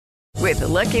With the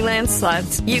Lucky Land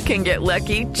Slots, you can get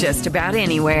lucky just about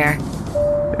anywhere.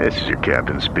 This is your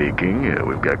captain speaking.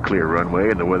 We've got clear runway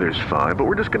and the weather's fine, but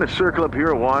we're just going to circle up here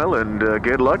a while and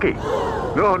get lucky.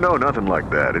 No, nothing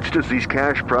like that. It's just these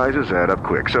cash prizes add up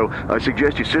quick. So I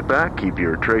suggest you sit back, keep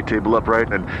your tray table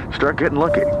upright, and start getting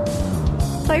lucky.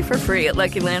 Play for free at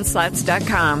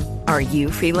LuckyLandSlots.com. Are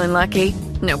you feeling lucky?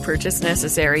 No purchase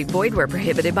necessary. Void where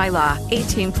prohibited by law.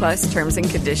 18 plus terms and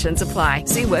conditions apply.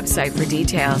 See website for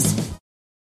details.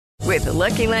 With the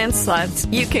Lucky Land Slots,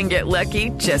 you can get lucky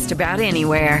just about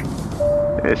anywhere.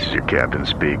 This is your captain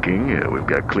speaking. We've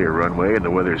got clear runway and the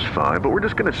weather's fine, but we're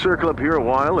just going to circle up here a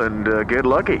while and get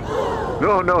lucky.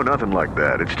 No, nothing like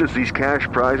that. It's just these cash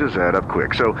prizes add up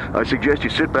quick. So I suggest you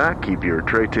sit back, keep your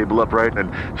tray table upright,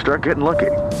 and start getting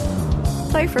lucky.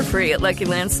 Play for free at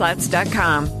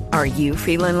LuckyLandSlots.com. Are you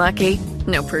feeling lucky?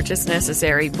 No purchase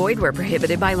necessary. Void where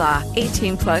prohibited by law.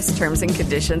 18 plus terms and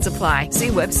conditions apply. See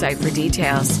website for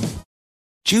details.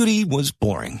 Judy was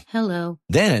boring. Hello.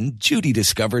 Then Judy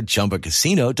discovered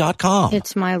ChumbaCasino.com.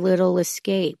 It's my little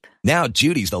escape. Now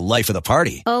Judy's the life of the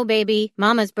party. Oh, baby,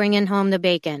 mama's bringing home the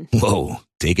bacon. Whoa,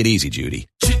 take it easy, Judy.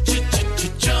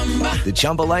 The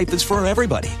Chumba life is for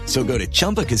everybody. So go to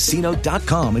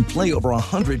ChumbaCasino.com and play over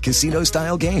 100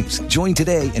 casino-style games. Join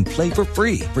today and play for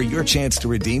free for your chance to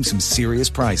redeem some serious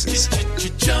prizes.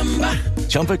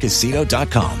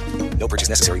 ChumbaCasino.com. No purchase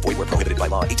necessary. Void where prohibited by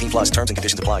law. 18 plus terms and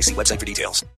conditions apply. See website for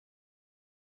details.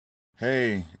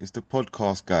 Hey, it's the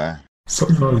podcast guy.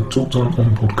 Sutton United Talk Time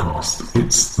on podcast.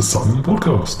 It's the Sutton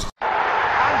Podcast.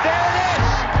 And there it is!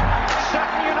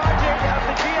 Sutton United of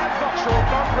the GM Vauxhall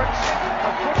Conference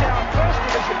have put out First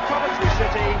Division Coventry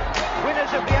City,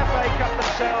 winners of the FA Cup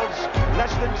themselves less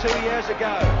than 2 years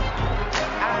ago.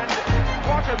 And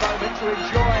what a moment to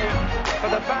enjoy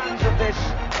for the fans of this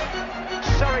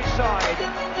Surrey side.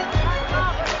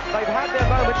 They've had their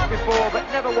moments before, but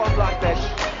never one like this.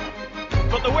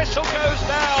 But the whistle goes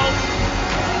now.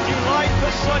 Delight for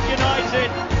Sutton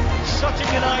United. Sutton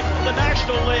United, the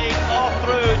National League, are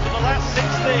through to the last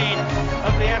 16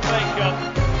 of the FA Cup.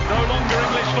 No longer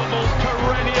English football's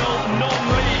perennial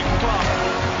non-league club.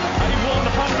 A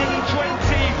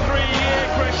 123-year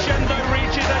crescendo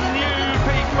reaches a new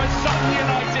peak for Sutton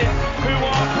United, who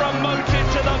are promoted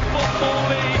to the Football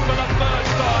League for the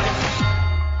first time.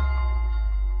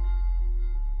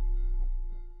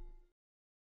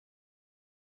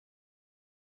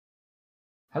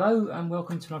 Hello and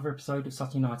welcome to another episode of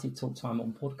Sutton United Talk Time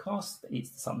on podcast.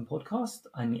 It's the Sutton Podcast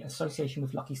in association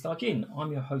with Lucky Star Gin.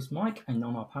 I'm your host Mike, and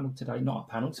on our panel today, my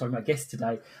guest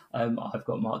today, I've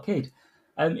got Mark Kidd.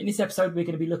 In this episode, we're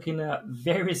going to be looking at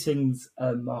various things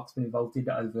Mark's been involved in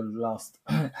over the last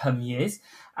years,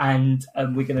 and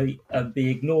we're going to be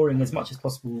ignoring as much as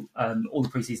possible all the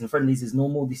pre-season friendlies as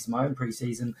normal. This is my own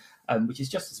pre-season, which is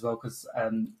just as well because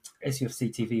SUFC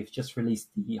TV have just released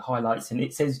the highlights and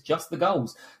it says just the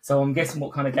goals. So I'm guessing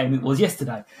what kind of game it was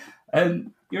yesterday.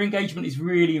 Your engagement is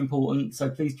really important, so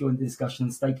please join the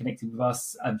discussion, stay connected with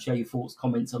us, share your thoughts,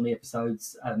 comments on the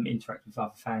episodes, interact with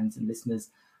other fans and listeners.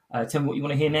 Tell me what you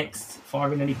want to hear next.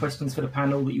 Fire in any questions for the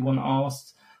panel that you want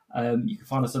asked. You can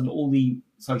find us on all the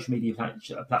social media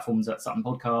platforms at Sutton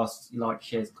Podcasts. Like,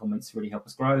 shares, and comments really help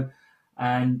us grow.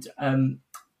 And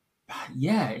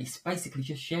it's basically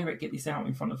just share it, get this out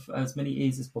in front of as many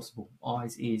ears as possible.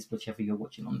 Eyes, ears, whichever you're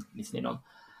watching on, listening on.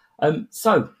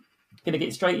 So, going to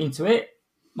get straight into it.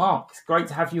 Mark, it's great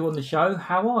to have you on the show.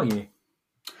 How are you?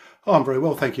 Oh, I'm very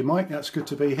well, thank you, Mike. That's good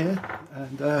to be here.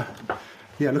 And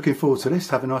looking forward to this.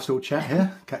 Have a nice little chat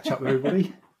here. Catch up with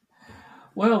everybody.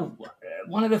 Well,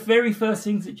 one of the very first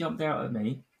things that jumped out at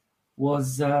me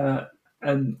was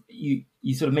you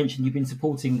sort of mentioned you've been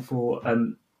supporting for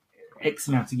X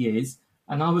amount of years,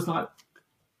 and I was like,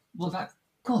 well,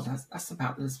 that's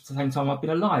about the same time I've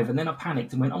been alive. And then I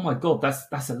panicked and went, oh my God,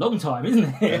 that's a long time,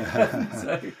 isn't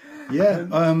it?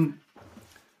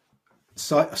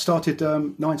 So I started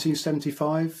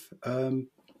 1975. I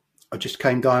just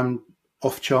came down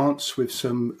off chance with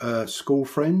some school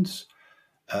friends.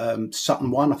 Sutton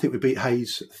won. I think we beat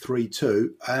Hayes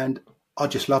 3-2, and I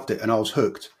just loved it, and I was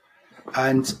hooked.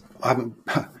 And I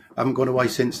haven't gone away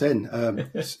since then.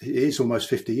 It is almost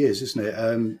 50 years, isn't it?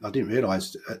 I didn't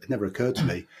realise. It never occurred to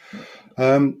me.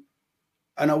 And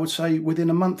I would say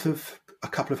within a month of a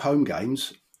couple of home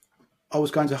games, I was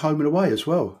going to home and away as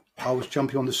well. I was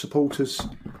jumping on the supporters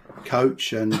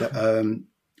coach and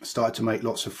started to make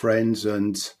lots of friends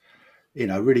and,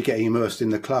 really getting immersed in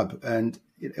the club. And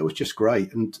it was just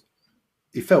great. And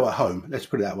you felt at home, let's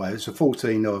put it that way. As a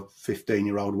 14 or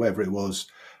 15-year-old, whatever it was,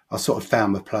 I sort of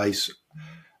found my place.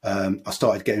 I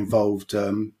started getting involved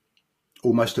on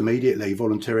almost immediately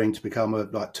volunteering to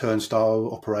become turnstile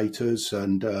operators,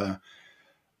 and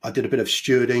I did a bit of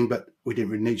stewarding, but we didn't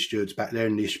really need stewards back there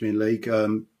in the Isthmian League.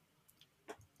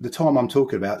 The time I'm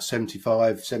talking about,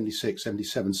 75, 76,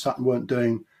 77, Sutton weren't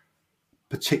doing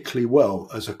particularly well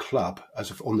as a club,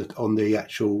 on the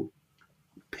actual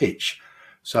pitch.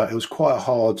 So it was quite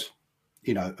hard,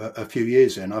 a few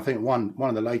years in. I think one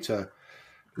of the late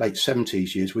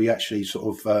 70s years, we actually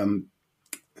sort of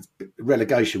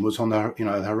relegation was on the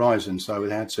the horizon, so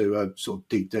we had to sort of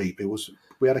dig deep.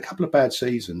 We had a couple of bad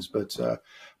seasons, but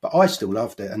I still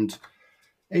loved it. And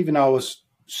even though I was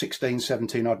 16,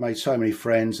 17, I'd made so many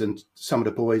friends, and some of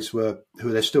the boys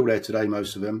they're still there today,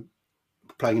 most of them,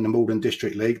 playing in the Malden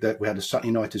District League. That we had a Sutton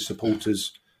United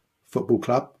supporters football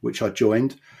club, which I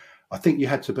joined. I think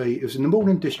it was in the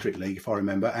Malden District League, if I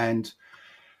remember, and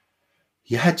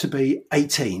you had to be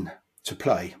 18 to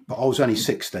play, but I was only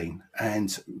 16,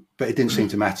 but it didn't seem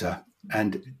to matter.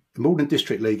 And the Malden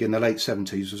District League in the late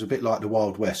 70s was a bit like the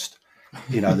Wild West.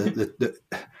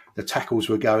 The tackles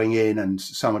were going in, and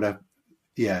some of the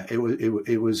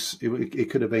it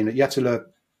could have been. You had to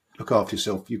look after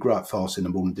yourself. You grew up fast in the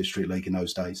Malden District League in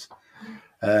those days.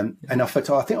 And in fact,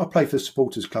 I think I played for the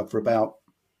supporters club for about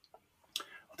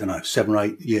 7 or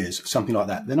 8 years, something like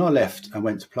that. Then I left and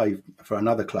went to play for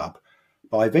another club,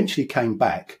 but I eventually came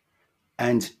back.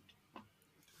 And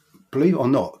believe it or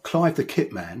not, Clive the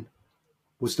Kit Man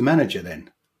was the manager then.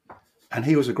 And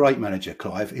he was a great manager,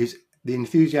 Clive. The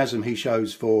enthusiasm he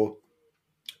shows for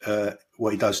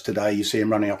what he does today, you see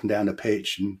him running up and down the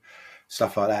pitch and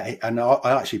stuff like that. And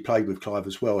I actually played with Clive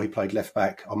as well. He played left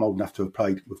back. I'm old enough to have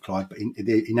played with Clive, but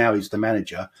now he's the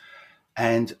manager.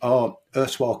 And our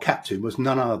erstwhile captain was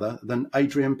none other than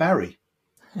Adrian Barry.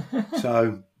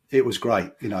 So it was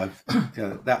great,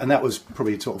 that was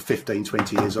probably sort of 15,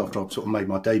 20 years after I sort of made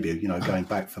my debut, going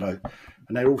back for those.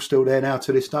 And they're all still there now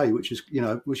to this day, which is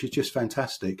just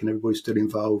fantastic. And everybody's still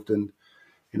involved, and,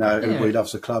 everybody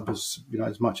loves the club as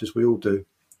much as we all do.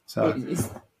 So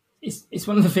it's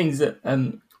one of the things that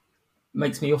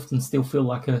makes me often still feel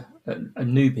like a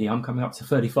newbie. I'm coming up to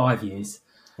 35 years.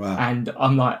 Wow. And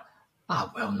I'm like,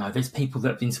 there's people that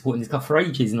have been supporting this club for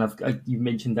ages, and you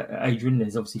mentioned that Adrian.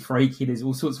 There's obviously Freaky. There's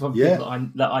all sorts of people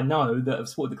that I know that have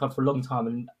supported the club for a long time,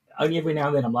 and only every now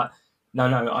and then I'm like, no,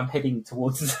 I'm heading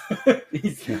towards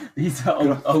these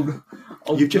old.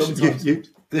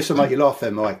 This will make you laugh,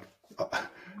 then, Mike.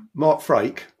 Mark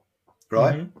Frake,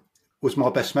 right, was my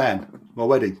best man at my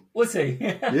wedding. Was he?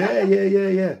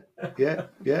 Yeah.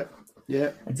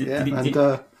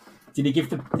 Did he give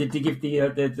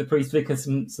the priest vicar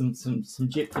some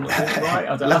jip for not doing it right?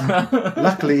 I don't know.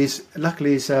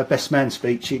 Luckily, his best man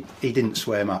speech, he didn't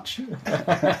swear much.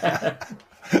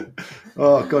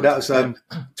 Oh God, that was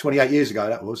 28 years ago.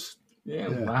 That was. Yeah.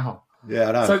 Wow. Yeah,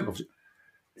 I know.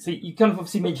 So you kind of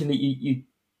obviously mentioned that you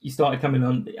started coming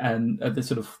on at the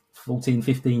sort of 14,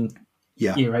 15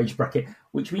 year age bracket,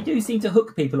 which we do seem to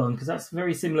hook people on, because that's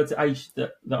very similar to age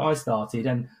that I started,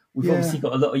 and we've obviously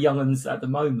got a lot of young uns at the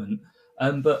moment,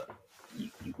 but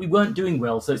we weren't doing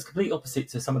well. So it's complete opposite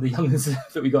to some of the young uns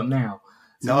that we got now.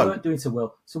 So we weren't doing so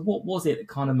well. So what was it that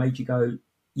kind of made you go,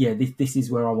 this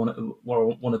is where I want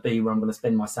to be, where I'm going to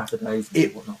spend my Saturdays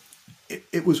and whatnot?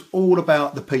 It was all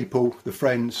about the people, the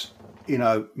friends,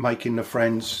 making the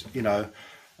friends,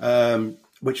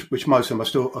 which most of them are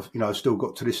still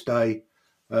got to this day.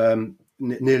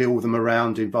 Nearly all of them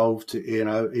around involved,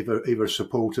 either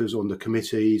supporters on the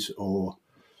committees or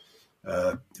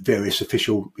various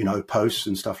official, posts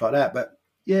and stuff like that. But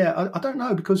I don't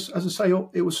know, because as I say,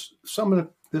 it was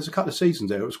there's a couple of seasons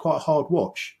there. It was quite a hard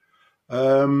watch.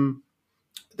 There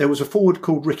was a forward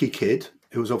called Ricky Kidd,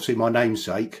 who was obviously my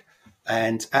namesake.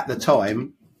 And at the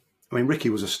time, Ricky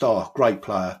was a star, great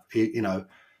player,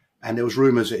 and there was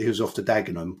rumours that he was off to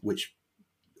Dagenham, which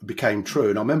became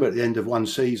true. And I remember at the end of one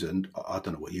season, I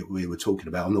don't know what we were talking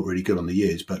about, I'm not really good on the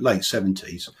years, but late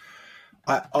 70s,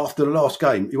 after the last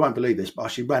game, you won't believe this, but I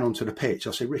actually ran onto the pitch.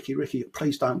 I said, Ricky,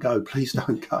 please don't go.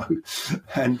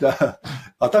 And I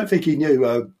don't think he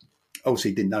knew, obviously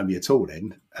he didn't know me at all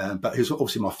then, but he was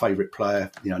obviously my favourite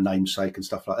player, namesake and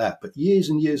stuff like that. But years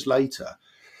and years later,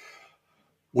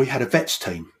 we had a vets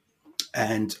team,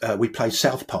 and we played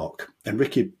South Park, and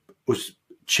Ricky was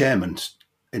chairman,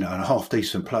 and a half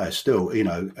decent player still,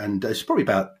 and it's probably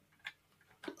about,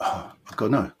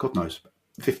 God knows,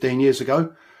 15 years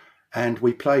ago. And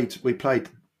we played South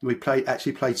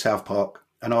Park,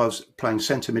 and I was playing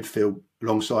centre midfield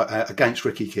alongside against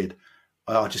Ricky Kidd.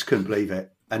 I just couldn't believe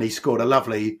it. And he scored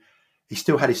he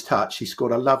still had his touch. He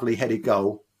scored a lovely headed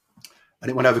goal. And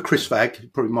it went over Chris Vagg.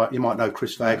 You might know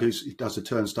Chris Vagg, he does the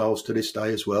turnstiles to this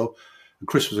day as well. And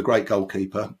Chris was a great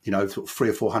goalkeeper, you know, sort of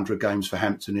 300 or 400 games for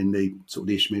Hampton in the sort of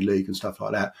the Isthmian League and stuff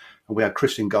like that. And we had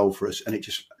Chris in goal for us, and it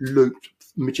just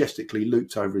majestically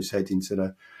looped over his head into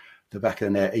the back of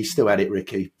the net. He still had it,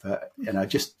 Ricky, but, you know,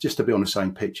 just to be on the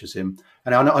same pitch as him.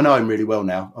 And I know him really well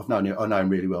now. I know him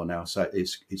really well now, so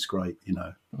it's great, you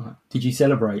know. Right. Did you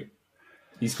celebrate?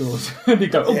 He scores. And you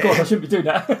go, oh God, I shouldn't be doing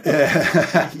that.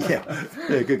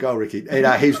 yeah, good goal, Ricky.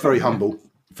 He's very humble,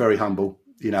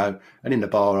 you know. And in the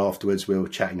bar afterwards, we were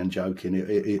chatting and joking.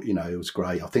 You know, it was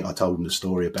great. I think I told him the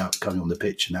story about coming on the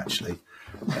pitch and all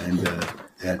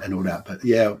that. But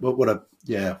yeah,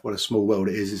 what a small world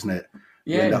it is, isn't it?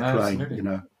 Yeah, you end up playing, absolutely. you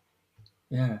know.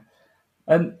 Yeah.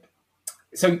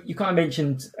 So you kind of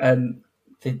mentioned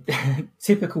the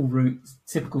typical route,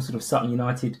 typical sort of Sutton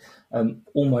United,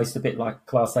 almost a bit like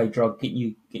Class A drug,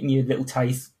 getting you a little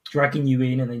taste, dragging you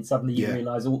in, and then suddenly you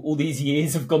realise all these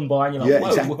years have gone by, and you're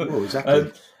like, whoa. Well,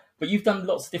 exactly. But you've done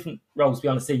lots of different roles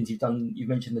behind the scenes. You've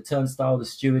mentioned the turnstile, the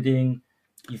stewarding.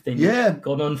 You've then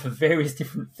gone on for various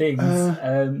different things.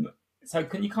 So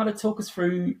can you kind of talk us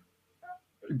through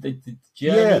the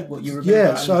journey, what you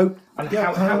remember,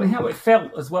 how it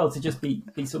felt as well to just be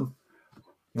sort of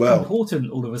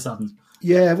important all of a sudden?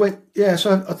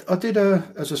 So I did,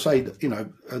 as I say, you know,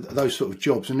 those sort of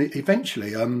jobs, and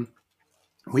eventually,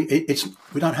 we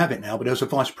don't have it now, but there was a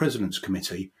vice president's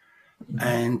committee,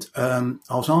 and I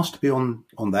was asked to be on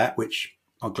that, which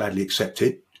I gladly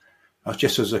accepted. I was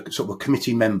just as a sort of a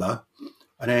committee member,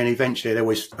 and then eventually they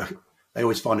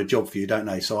always find a job for you, don't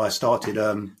they? So I started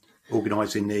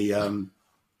organising the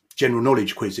general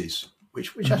knowledge quizzes,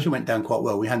 which actually went down quite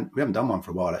well. We haven't done one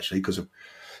for a while actually, because of,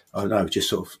 I don't know, just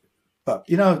sort of, but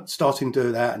you know, starting to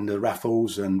do that, and the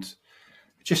raffles and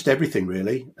just everything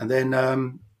really. And then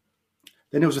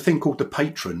there was a thing called the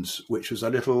Patrons, which was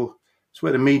it's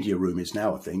where the media room is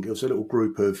now, I think. It was a little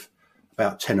group of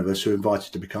about 10 of us who were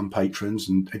invited to become patrons,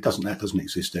 and that doesn't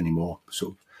exist anymore,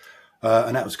 sort of.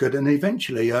 And that was good. And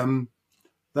eventually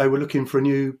they were looking for a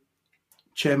new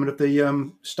chairman of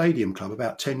the stadium club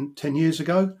about 10 years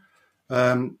ago.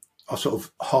 I sort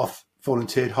of half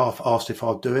volunteered, half asked if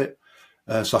I'd do it.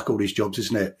 It's like all these jobs,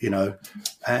 isn't it? You know,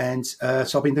 and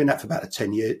so I've been doing that for about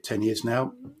 10 years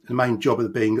now. The main job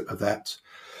of that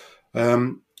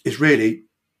is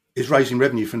raising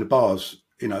revenue from the bars.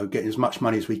 You know, getting as much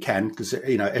money as we can, because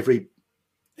you know every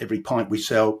pint we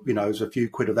sell, you know, there's a few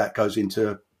quid of that goes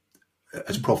into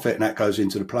as profit, and that goes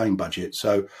into the playing budget.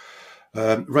 So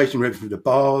raising revenue from the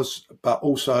bars, but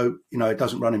also, you know, it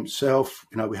doesn't run himself.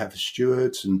 You know, we have the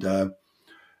stewards, and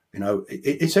you know,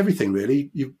 it's everything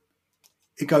really.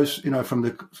 It goes, you know,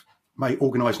 from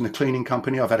organising the cleaning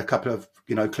company. I've had a couple of,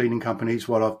 you know, cleaning companies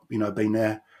while I've, you know, been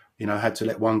there. You know, had to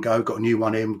let one go, got a new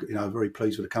one in. You know, very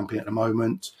pleased with the company at the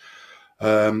moment.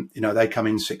 You know, they come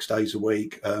in 6 days a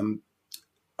week.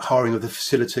 Hiring of the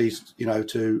facilities, you know,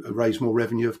 to raise more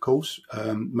revenue, of course,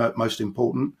 most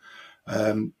important.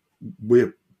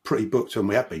 We're pretty booked, and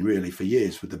we have been really for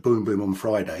years, with the Boom Boom on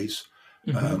Fridays,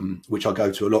 which I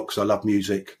go to a lot because I love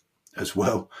music as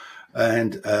well,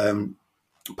 and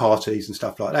parties and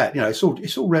stuff like that. You know, it's all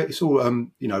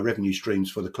you know, revenue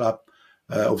streams for the club.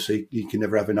 Obviously, you can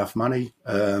never have enough money,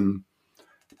 but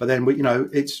then you know,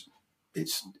 it's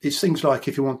things like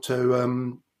if you want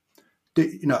to,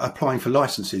 you know, applying for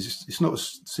licenses, it's not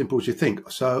as simple as you think.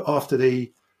 So after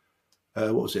the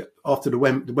after the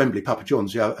Wembley Papa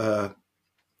John's last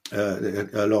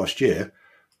year,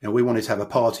 you know, we wanted to have a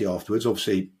party afterwards.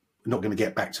 Obviously, we're not going to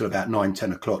get back till about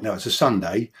 9-10 o'clock. Now it's a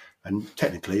Sunday, and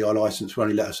technically our licence will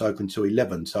only let us open till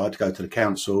 11. So I had to go to the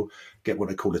council, get what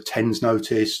they call a TENS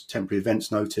notice, temporary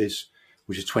events notice,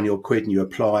 which is 20 odd quid, and you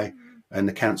apply. And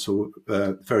the council,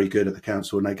 very good at the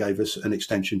council, and they gave us an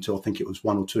extension till I think it was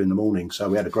 1 or 2 in the morning. So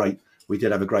we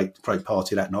did have a great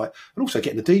party that night, and also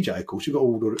getting the DJ. Of course, you've got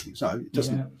all the, so it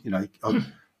doesn't, you know, I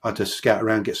had to scout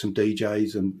around, get some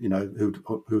DJs, and you know who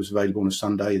was available on a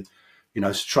Sunday. You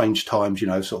know, strange times. You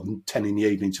know, sort of 10 in the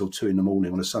evening till 2 in the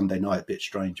morning on a Sunday night. A bit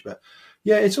strange, but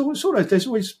yeah, it's all sort of. There's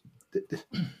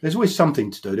always something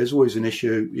to do. There's always an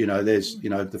issue. You know, you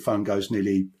know, the phone goes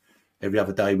nearly every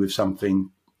other day with something.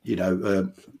 You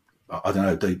know, I don't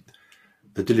know, the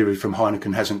delivery from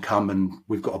Heineken hasn't come, and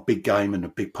we've got a big game and a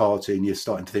big party, and you're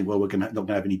starting to think, well, we're not going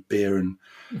to have any beer, and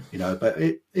you know, but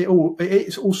it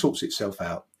all sorts itself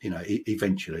out. You know,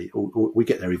 eventually, we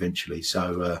get there eventually.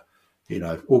 So you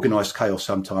know, organised chaos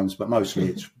sometimes, but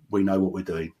mostly we know what we're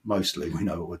doing. Mostly we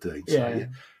know what we're doing. So,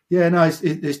 yeah. No,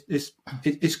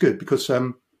 it's good because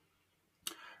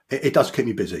it does keep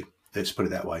me busy. Let's put it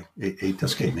that way. It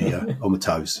does keep me on my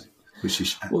toes. Which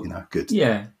is, you know, good.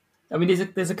 Yeah, I mean,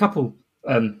 there's a couple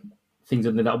things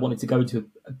on there that I wanted to go into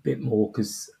a bit more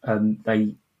because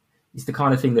it's the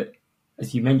kind of thing that,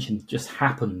 as you mentioned, just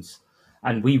happens.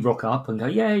 And we rock up and go,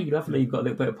 yay, lovely, you've got a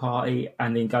little bit of party,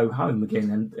 and then go home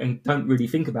again and don't really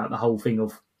think about the whole thing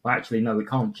of, well, actually, no, it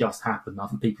can't just happen.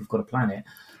 Other people have got to plan it.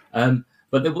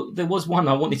 But there was one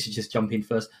I wanted to just jump in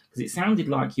first, because it sounded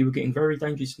like you were getting very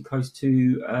dangerously close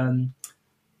to,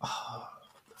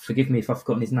 forgive me if I've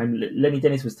forgotten his name. Lenny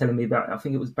Dennis was telling me about, I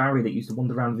think it was Barry that used to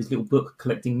wander around with his little book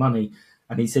collecting money.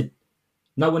 And he said,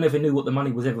 no one ever knew what the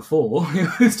money was ever for.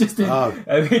 It was just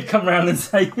he'd come around and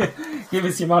say, give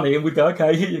us your money, and we'd go,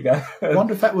 okay, here you go. I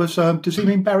wonder if that was, does he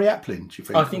mean Barry Applin, do you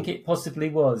think? I think it possibly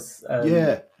was.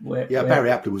 Barry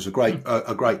Applin was a great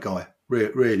guy,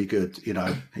 really good. He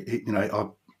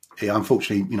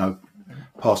unfortunately,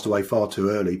 passed away far too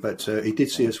early, but he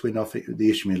did see us win, I think, the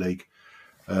Ishmael League.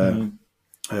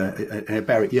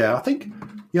 Barry, I think,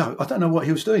 I don't know what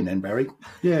he was doing then, Barry.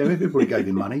 Yeah, everybody gave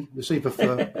him money. It was either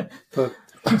for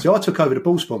so I took over the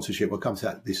ball sponsorship. We'll come to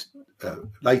that this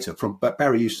later. But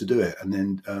Barry used to do it, and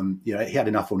then he had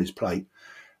enough on his plate,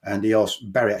 and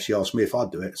Barry actually asked me if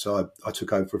I'd do it, so I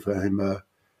took over for him.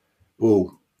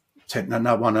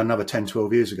 Another 10,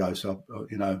 12 years ago. So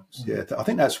I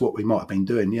think that's what we might have been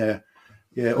doing.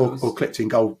 Or collecting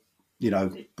goal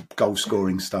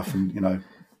scoring stuff, and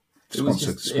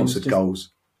sponsored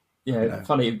goals. Yeah,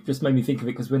 funny. It just made me think of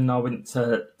it because when I went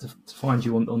to find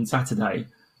you on Saturday,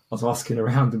 I was asking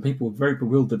around and people were very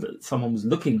bewildered that someone was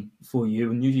looking for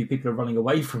you, and usually people are running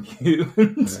away from you.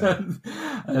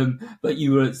 But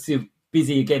you were still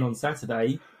busy again on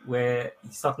Saturday, where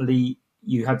suddenly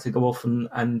you had to go off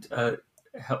and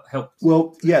help.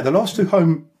 Well, the last two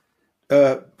home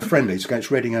friendlies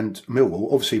against Reading and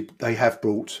Millwall, obviously they have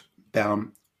brought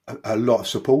down a lot of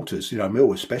supporters.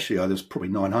 Millwall especially. There's probably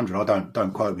 900. I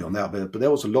don't quote me on that, but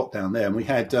there was a lot down there, and we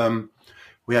had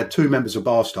two members of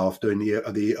bar staff doing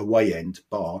the away end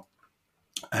bar.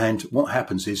 And what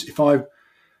happens is if I'm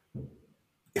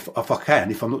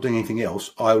not doing anything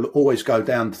else, I'll always go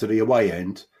down to the away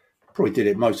end. Probably did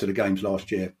it most of the games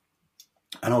last year,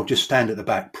 and I'll just stand at the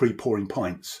back pre-pouring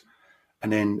pints,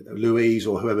 and then Louise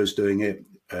or whoever's doing it,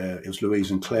 it was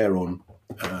Louise and Claire on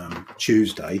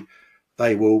Tuesday.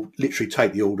 They will literally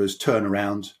take the orders, turn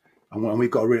around, and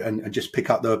we've got and just pick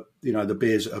up the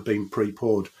beers that have been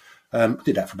pre-poured.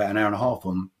 Did that for about an hour and a half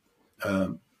on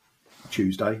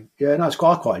Tuesday. Yeah, no,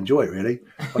 I quite enjoy it really.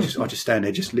 I just stand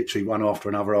there, just literally one after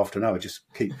another, just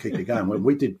keep it going.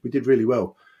 We did really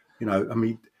well.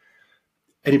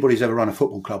 Anybody's ever run a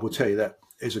football club will tell you that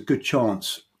there's a good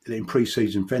chance that in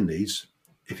pre-season friendlies,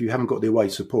 if you haven't got the away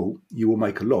support, you will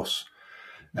make a loss.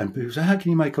 And people say, how can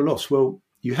you make a loss? Well,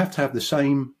 you have to have the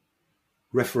same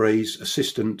referees,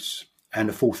 assistants, and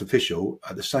a fourth official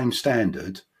at the same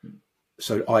standard,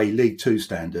 so i.e. League Two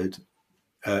standard,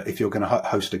 if you're going to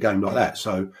host a game like that.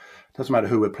 So it doesn't matter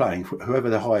who we're playing, whoever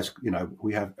the highest,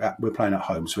 we're playing at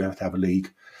home, so we have to have a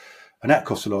league. And that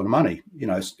costs a lot of money.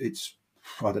 It's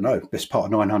I don't know, best part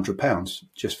of £900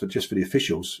 just for the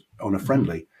officials on a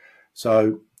friendly.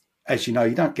 So as you know,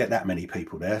 you don't get that many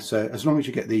people there. So as long as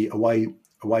you get the away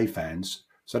fans.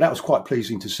 So that was quite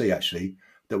pleasing to see, actually,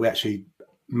 that we actually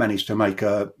managed to make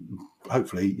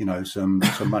hopefully, some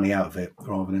money out of it,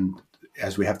 rather than,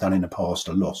 as we have done in the past,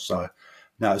 a loss. So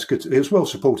no, it's good. It was well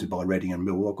supported by Reading and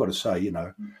Millwall, I've got to say.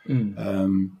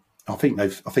 I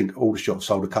think Aldershot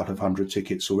sold a couple of hundred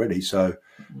tickets already, so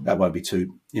that won't be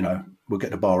too. We'll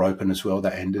get the bar open as well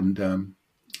that end, and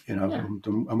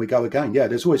and we go again. Yeah,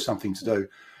 there's always something to do.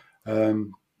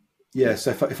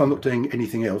 So if I'm not doing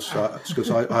anything else,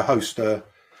 because I host.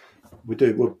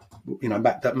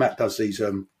 Matt does these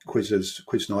quiz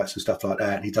nights and stuff like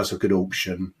that, and he does a good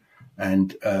auction,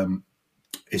 and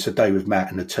it's a day with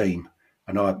Matt and the team,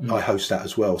 and I host that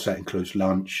as well. So that includes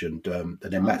lunch, and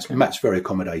then Matt's very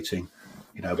accommodating.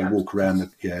 We walk around.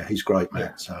 He's great,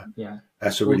 Matt. So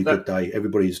that's a really good day.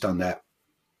 Everybody's done that.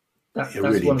 That's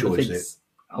really one enjoys of the things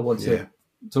I want to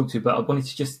talk to, but I wanted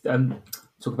to just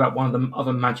talk about one of the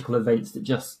other magical events that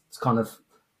just kind of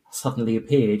suddenly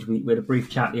appeared. We had a brief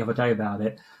chat the other day about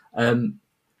it.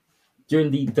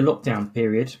 During the lockdown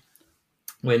period,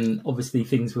 when obviously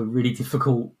things were really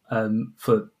difficult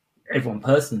for everyone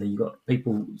personally, you got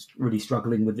people really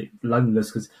struggling with it, loneliness,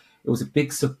 because it was a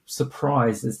big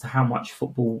surprise as to how much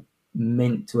football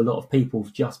meant to a lot of people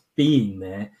just being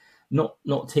there.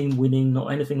 Not team winning, not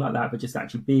anything like that, but just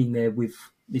actually being there with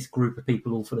this group of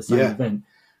people all for the same event.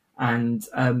 And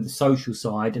the social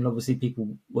side, and obviously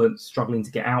people weren't struggling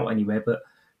to get out anywhere, but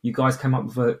you guys came up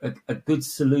with a good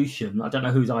solution. I don't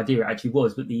know whose idea it actually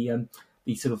was, but the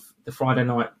sort of the Friday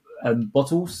night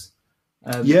bottles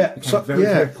became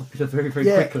very popular very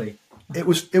quickly. it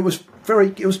was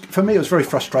for me. It was very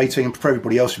frustrating, and for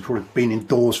everybody else who'd probably been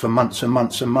indoors for months and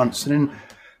months and months. And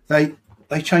then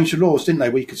they changed the laws, didn't they?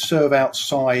 Where you could serve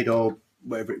outside or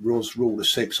whatever it was, rule of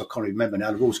 6. I can't remember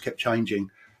now. The rules kept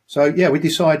changing. So yeah, we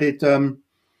decided. I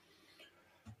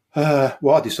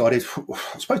decided.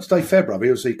 I spoke to Dave Fairbrother.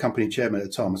 He was the company chairman at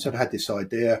the time. I said I had this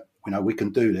idea. We can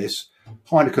do this.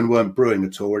 Heineken weren't brewing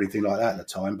at all or anything like that at the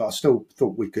time, but I still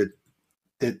thought we could.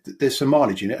 There's some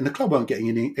mileage in it, and the club weren't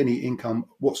getting any income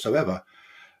whatsoever.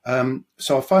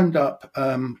 So I phoned up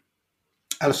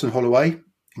Alison Holloway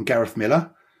and Gareth Miller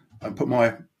and put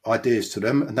my ideas to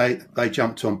them, and they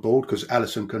jumped on board because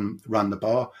Alison can run the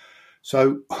bar.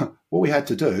 So what we had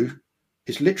to do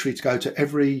is literally to go to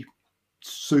every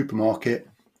supermarket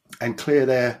and clear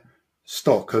their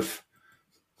stock of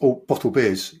all bottled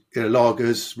beers,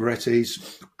 lagers,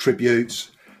 Moretti's, Tributes.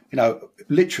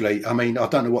 Literally, I mean, I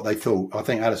don't know what they thought. I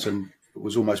think Alison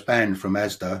was almost banned from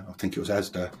Asda. I think it was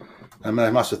Asda. And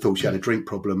they must have thought she had a drink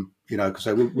problem, because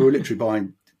we were literally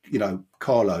buying,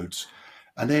 carloads.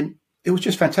 And then it was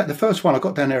just fantastic. The first one, I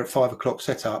got down there at 5 o'clock,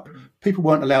 set up. People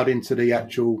weren't allowed into the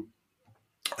actual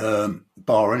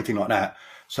bar or anything like that.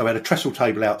 So we had a trestle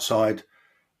table outside,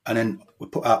 and then we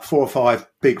put up 4 or 5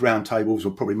 big round tables,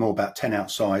 or probably more, about 10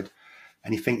 outside.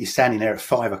 And you think you're standing there at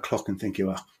 5 o'clock and thinking,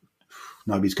 well,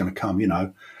 nobody's going to come,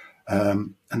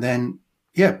 and then,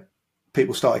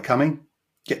 people started coming,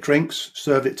 get drinks,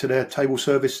 served it to their table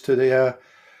service to the,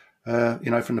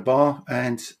 from the bar,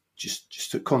 and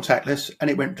just took contactless, and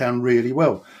it went down really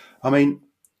well. I mean,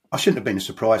 I shouldn't have been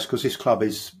surprised because this club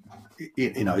is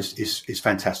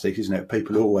fantastic, isn't it?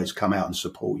 People always come out and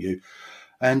support you.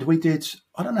 And we did,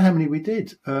 I don't know how many we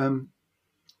did. I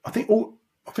think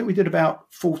we did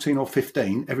about 14 or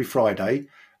 15 every Friday.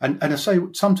 And I say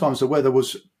sometimes the weather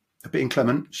was a bit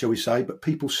inclement, shall we say, but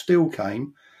people still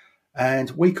came. And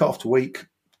week after week,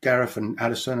 Gareth and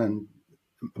Alison and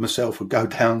myself would go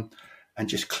down and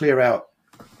just clear out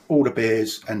all the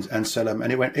beers and sell them.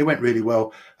 And it went really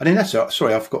well. And then I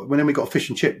forgot, when we got a fish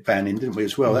and chip van in, didn't we,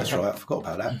 as well? That's right, I forgot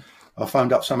about that. I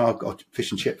phoned up somehow, I got a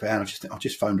fish and chip van. I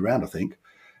just phoned around, I think.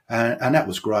 And that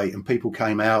was great. And people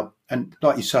came out. And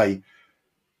like you say,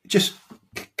 just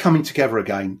coming together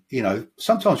again,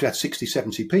 sometimes we had 60,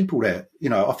 70 people there.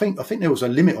 I think there was a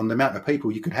limit on the amount of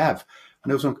people you could have. And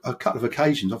there was a couple of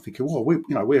occasions I'm thinking, well,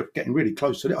 we're getting really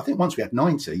close to it. I think once we had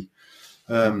 90,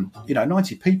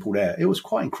 90 people there. It was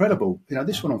quite incredible.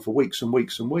 This went on for weeks and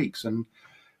weeks and weeks. And,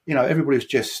 everybody was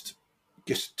just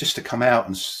to come out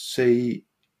and see.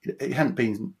 It hadn't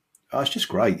been, it's just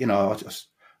great. I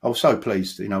was so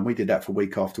pleased. We did that for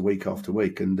week after week after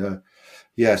week. And, And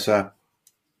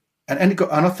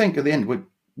I think at the end we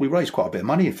raised quite a bit of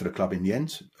money for the club in the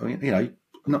end. I mean,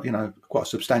 not quite a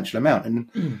substantial amount,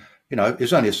 and it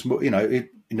was only a small, in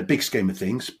the big scheme of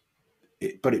things,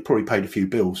 but it probably paid a few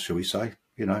bills, shall we say?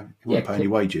 It wouldn't pay any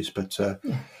wages, but it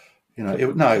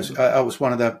was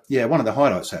one of the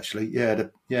highlights actually.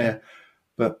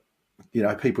 But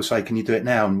people say, can you do it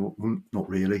now? And not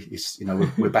really. It's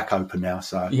we're back open now,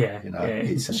 so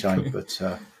it's a shame, but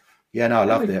I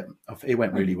loved it. It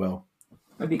went really well.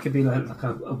 Maybe it could be like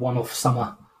a one-off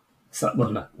summer.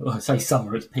 Well, no, I say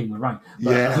summer, it's peeing with rain.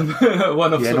 But,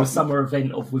 one-off sort of summer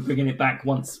event of we're bringing it back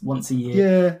once a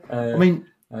year.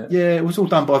 It was all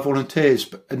done by volunteers,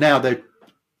 but now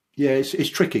it's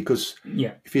tricky because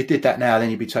if you did that now,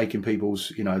 then you'd be taking people's,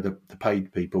 the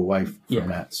paid people away from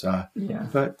that. So,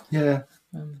 but no,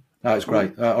 it's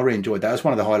great. I really enjoyed that. It's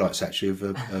one of the highlights actually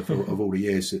of all the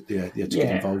years that to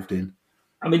get involved in.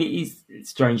 I mean, it's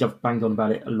strange. I've banged on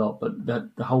about it a lot, but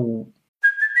the whole...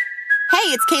 Hey,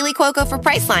 it's Kaylee Cuoco for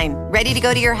Priceline. Ready to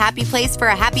go to your happy place for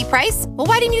a happy price? Well,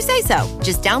 why didn't you say so?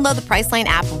 Just download the Priceline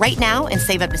app right now and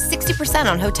save up to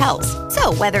 60% on hotels.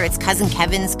 So whether it's Cousin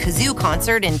Kevin's Kazoo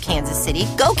Concert in Kansas City,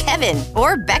 go Kevin,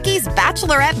 or Becky's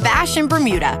Bachelorette Bash in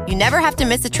Bermuda, you never have to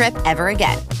miss a trip ever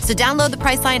again. So download the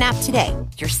Priceline app today.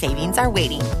 Your savings are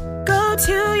waiting. Go to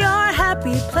your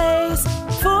happy place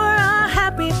for a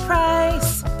happy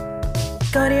price.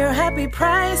 Go to your happy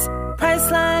price,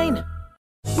 Priceline.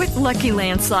 With Lucky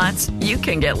Land Slots, you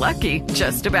can get lucky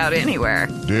just about anywhere.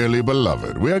 Dearly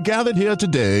beloved, we are gathered here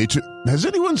today to... Has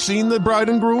anyone seen the bride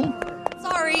and groom?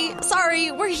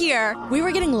 Sorry, we're here. We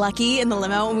were getting lucky in the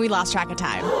limo and we lost track of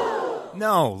time.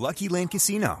 No, Lucky Land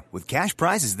Casino, with cash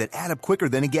prizes that add up quicker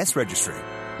than a guest registry.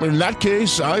 In that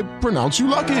case, I pronounce you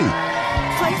lucky.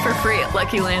 Play for free at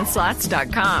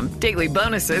LuckyLandSlots.com. Daily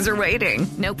bonuses are waiting.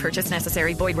 No purchase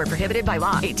necessary. Void where prohibited by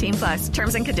law. 18+.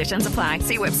 Terms and conditions apply.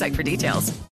 See website for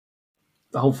details.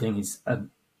 The whole thing is,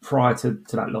 prior to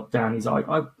that lockdown, is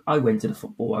I went to the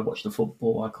football. I watched the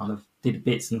football. I kind of did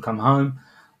bits and come home.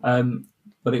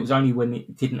 but it was only when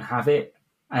it didn't have it,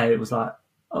 it was like,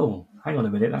 oh, hang on a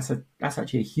minute, that's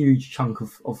actually a huge chunk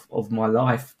of my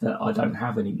life that I don't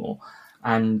have anymore.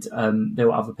 And there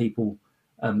were other people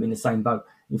in the same boat.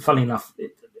 And funny enough,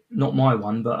 not my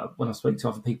one, but when I spoke to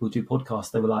other people who do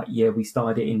podcasts, they were like, yeah, we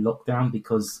started it in lockdown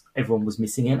because everyone was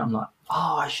missing it. I'm like,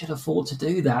 oh, I should have thought to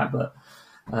do that, but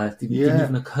didn't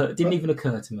even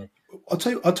occur to me. I'll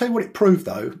tell you what it proved,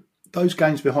 though. Those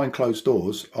games behind closed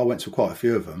doors, I went to quite a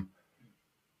few of them,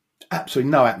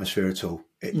 absolutely no atmosphere at all.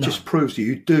 It just proves that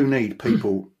you do need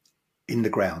people in the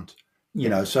ground. You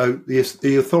know, so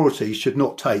the authorities should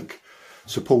not take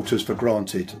supporters for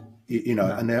granted,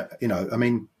 and they're, I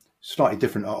mean, slightly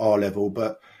different at our level,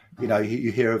 but,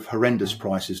 you hear of horrendous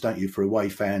prices, don't you, for away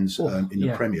fans in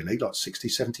the Premier League, like 60,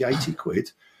 70, 80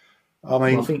 quid. I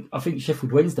mean, well, I think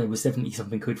Sheffield Wednesday was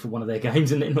 70-something quid for one of their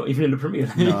games, and they're not even in the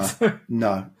Premier League.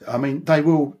 No. I mean, they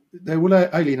will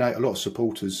alienate a lot of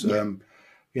supporters. Yeah.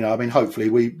 I mean, hopefully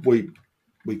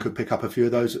we could pick up a few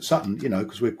of those at Sutton,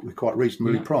 because we're quite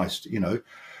reasonably priced,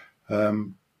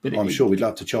 But I'm sure we'd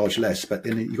love to charge less, but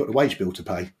then you've got the wage bill to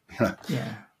pay.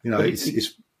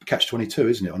 It's catch-22,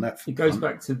 isn't it, on that? It goes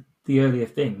back to the earlier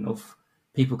thing of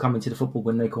people coming to the football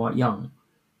when they're quite young.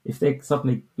 If they're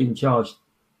suddenly being charged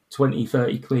 20,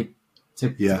 30 quid to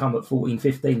come at 14,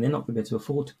 15, they're not going to be able to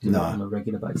afford to do that on a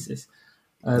regular basis.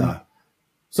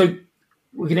 So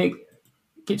we're going to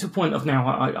get to a point of now,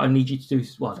 I need you to do,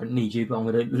 well, I don't need you, but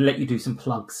I'm going to let you do some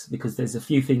plugs, because there's a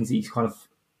few things that you kind of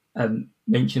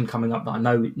mentioned coming up that I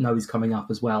know is coming up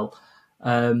as well.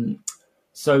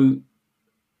 So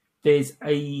there's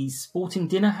a sporting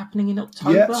dinner happening in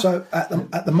October. Yeah, so at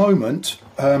the moment,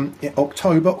 in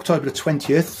October the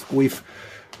 20th, we've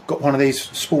got one of these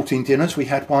sporting dinners. We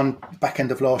had one back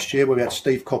end of last year where we had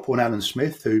Steve Coppell and Alan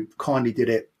Smith, who kindly did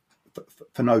it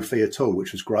for no fee at all,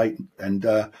 which was great. And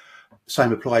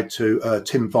same applied to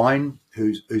Tim Vine,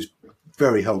 who's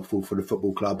very helpful for the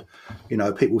football club.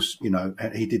 People,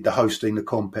 he did the hosting, the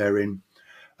comparing,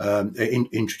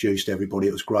 introduced everybody.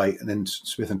 It was great. And then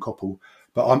Smith and Coppell.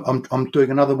 But I'm doing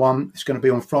another one. It's going to be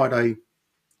on Friday,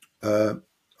 Friday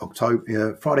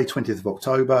 20th of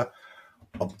October.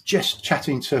 I'm just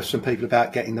chatting to some people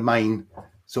about getting the main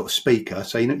sort of speaker.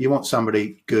 So you want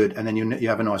somebody good, and then you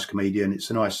have a nice comedian. It's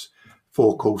a nice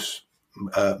 4-course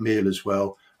meal as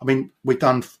well. I mean, we've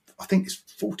done, I think it's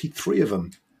 43 of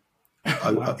them.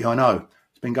 Wow. I know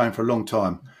it's been going for a long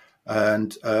time,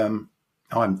 and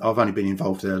I've only been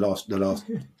involved in the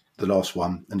last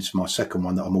one, and it's my second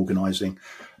one that I'm organising.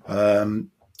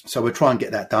 So we'll try and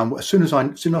get that done as soon as I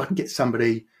can get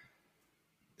somebody,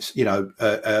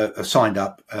 signed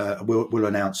up. We'll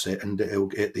announce it, and it'll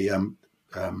get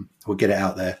we'll get it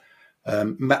out there.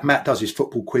 Matt does his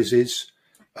football quizzes.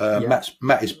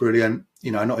 Matt is brilliant.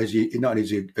 Not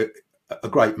only a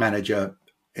great manager,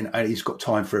 and he's got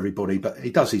time for everybody, but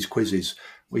he does his quizzes.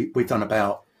 We've done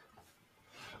about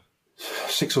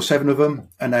 6 or 7 of them,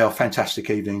 and they are fantastic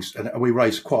evenings, and we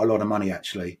raise quite a lot of money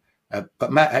actually.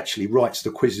 But Matt actually writes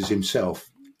the quizzes himself.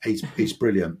 He's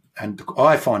brilliant, and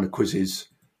I find the quizzes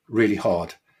really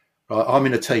hard. I'm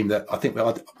in a team that I think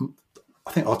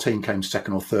our team came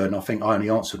second or third, and I think I only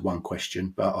answered one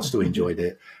question, but I still enjoyed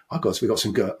it. We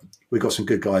got some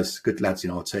good guys, good lads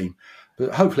in our team.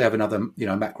 But hopefully have another,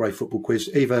 Matt Gray football quiz,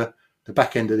 either the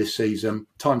back end of this season.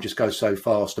 Time just goes so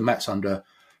fast, and Matt's under,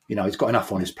 he's got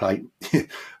enough on his plate.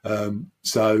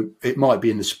 So it might be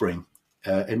in the spring.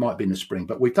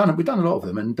 But we've done a lot of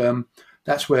them, and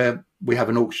that's where we have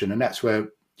an auction, and that's where,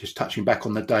 just touching back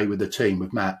on the day with the team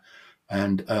with Matt,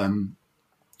 and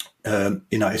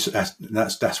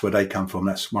that's where they come from.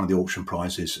 That's one of the auction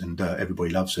prizes, and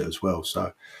everybody loves it as well.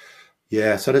 So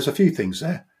so there's a few things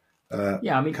there.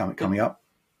 Coming up.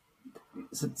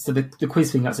 So the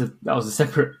quiz thing, that was a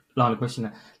separate line of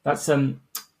question. That's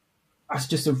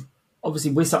just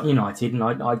obviously we're Sutton United, and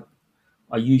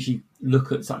I usually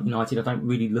look at Sutton United. I don't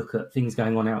really look at things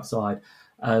going on outside.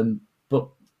 But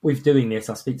with doing this,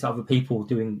 I speak to other people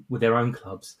doing with their own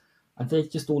clubs, and they're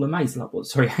just all amazed. Like, what?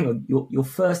 Sorry, hang on. Your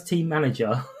first team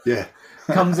manager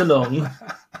comes along,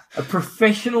 a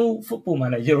professional football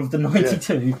manager of the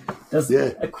 92, does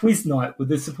a quiz night with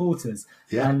the supporters.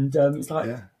 Yeah. And it's like,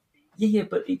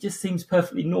 but it just seems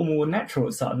perfectly normal and natural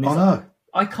at Sutton. I know.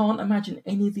 I can't imagine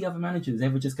any of the other managers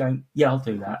ever just going, I'll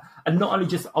do that. And not only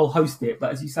just, I'll host it,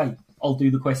 but as you say, I'll do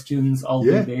the questions, I'll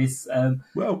do this. So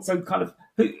kind of,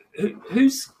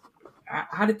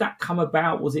 how did that come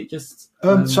about? Was it just...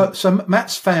 So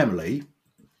Matt's family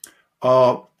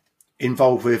are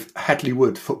involved with Hadley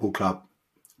Wood Football Club.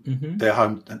 Mm-hmm.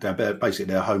 They're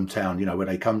basically their hometown, where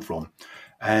they come from.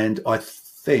 And I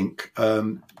think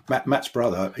Matt's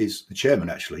brother is the chairman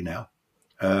actually now.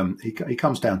 He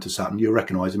comes down to Sutton. You'll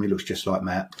recognise him. He looks just like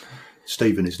Matt.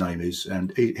 Stephen, his name is,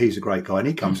 and he's a great guy. And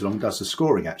he comes along, does the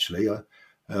scoring actually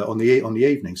on the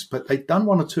evenings. But they've done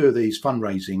one or two of these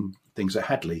fundraising things at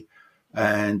Hadley,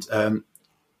 and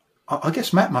I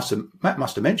guess Matt must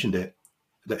have mentioned it,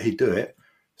 that he'd do it.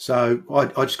 So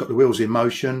I just got the wheels in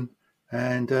motion,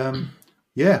 and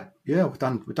we've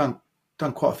done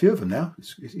quite a few of them now.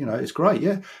 It's great,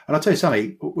 yeah. And I'll tell you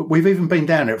something, we've even been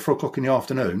down there at 4:00 in the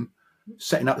afternoon,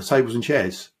 setting up the tables and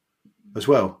chairs as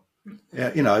well.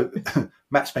 Yeah,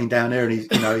 Matt's been down there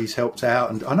and he's helped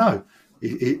out, and I know,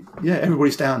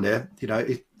 everybody's down there.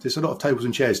 There's a lot of tables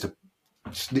and chairs to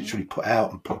just literally put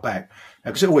out and put back,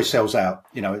 because it always sells out.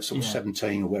 It's sort of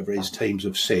 17 or whatever it is, teams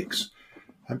of 6.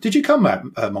 Did you come, Mike?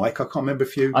 I can't remember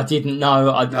if you... I didn't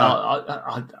know.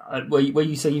 Where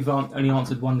you say you've only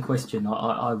answered one question,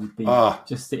 I would be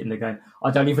just sitting there going,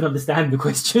 I don't even understand the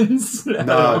questions.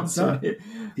 No.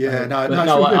 Yeah,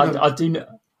 I do know.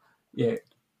 Yeah.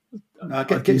 No,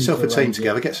 get yourself a team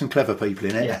together, get some clever people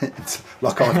in it,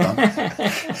 like I've done,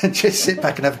 and just sit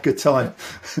back and have a good time.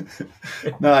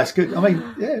 No, it's good. I mean,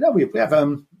 we have, I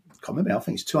can't remember now, I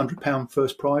think it's £200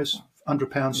 first prize,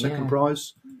 £100 second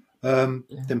prize. Then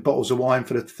bottles of wine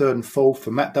for the third and fourth.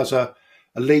 And Matt does a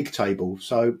league table,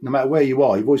 so no matter where you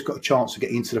are, you've always got a chance to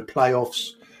get into the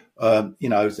playoffs. And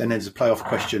there's a playoff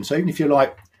question. So even if you're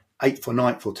like 8th or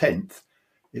 9th or 10th,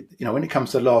 when it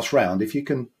comes to the last round, if you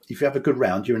have a good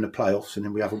round, you're in the playoffs, and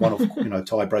then we have a one-off,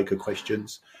 tiebreaker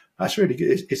questions. That's really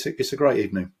good. It's a great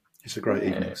evening. It's a great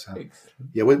evening. So,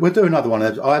 we'll do another one.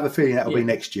 I have a feeling that'll be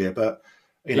next year, but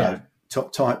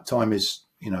time is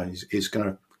is going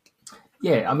to.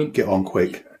 Yeah, I mean, get on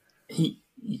quick.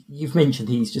 You've mentioned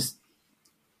he's just.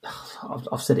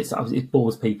 I've said it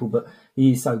bores people, but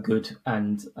he is so good,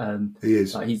 and he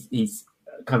is. He's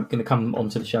going to come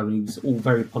onto the show, and he was all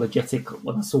very apologetic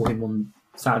when I saw him on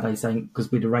Saturday, saying,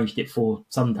 because we'd arranged it for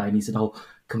Sunday, and he said, "Oh,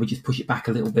 can we just push it back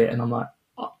a little bit?" And I'm like,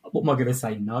 "What am I going to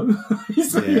say? No."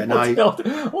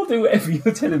 I'll do whatever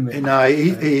you're telling me. No,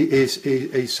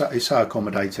 he's so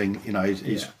accommodating.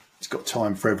 He's got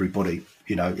time for everybody.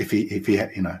 If he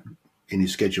in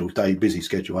his schedule, busy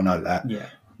schedule, I know that. Yeah.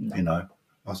 No.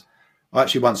 I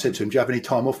actually once said to him, "Do you have any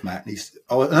time off, Matt?" And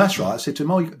and that's right. I said to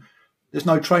him, there's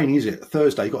no training, is it?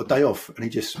 Thursday, you got a day off.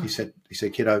 And he said,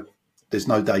 kiddo, there's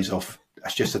no days off.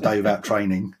 That's just a day without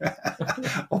training.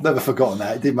 I've never forgotten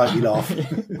that. It did make me laugh.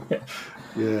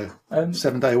 Yeah.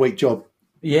 7-day-a-week job.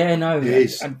 Yeah, no. He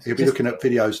is. He'll be looking at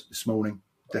videos this morning.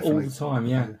 Definitely. All the time,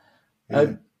 yeah.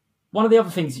 One of the other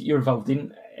things that you're involved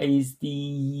in is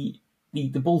the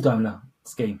ball donor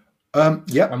scheme.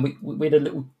 Yeah. And we had a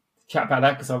little chat about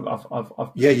that, because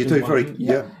I've you do very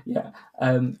yeah.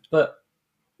 But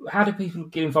how do people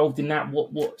get involved in that?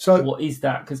 What is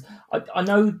that? Because I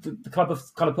know the club have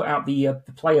kind of put out the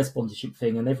player sponsorship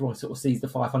thing, and everyone sort of sees the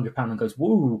 £500 and goes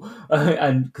woo,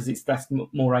 and because that's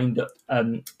more aimed at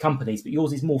companies, but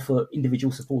yours is more for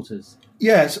individual supporters.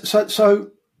 Yes.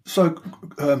 So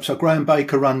Graham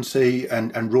Baker runs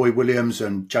and Roy Williams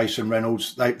and Jason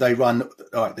Reynolds. They run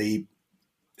like the.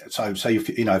 So say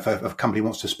if a company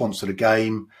wants to sponsor the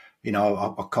game, I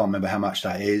can't remember how much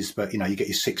that is, but you get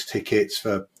your 6 tickets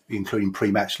for including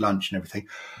pre-match lunch and everything,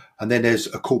 and then there's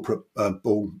a corporate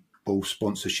ball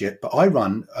sponsorship. But I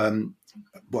run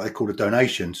what they call the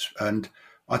donations, and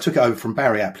I took it over from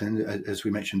Barry Applin, as we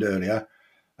mentioned earlier,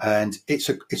 and it's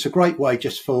a great way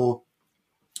just for.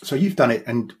 So you've done it,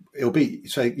 and it'll be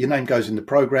so your name goes in the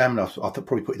program, and I'll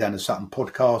probably put it down the Sutton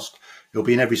podcast. It'll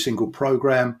be in every single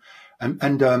program.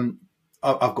 And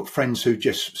I've got friends who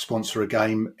just sponsor a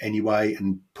game anyway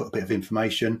and put a bit of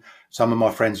information. Some of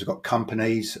my friends have got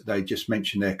companies. They just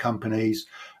mention their companies.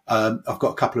 I've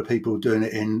got a couple of people doing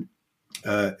it in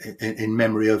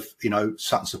memory of,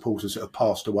 Sutton supporters that have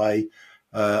passed away.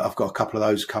 I've got a couple of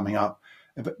those coming up.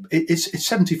 But it's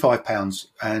 £75,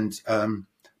 and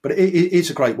but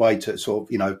it's a great way to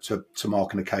sort of, to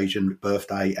mark an occasion,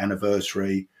 birthday,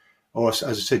 anniversary, or as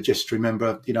I said, just to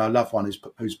remember, a loved one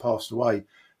who's passed away.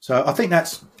 So I think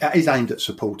that is aimed at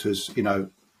supporters, and I've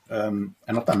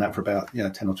done that for about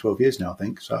 10 or 12 years now, I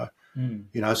think. So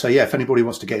so if anybody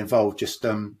wants to get involved, just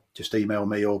email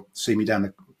me or see me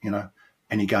down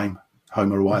any game,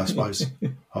 home or away, I suppose.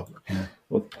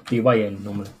 Well, the away end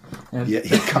normally.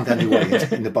 Come down the away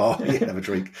end in the bar, have a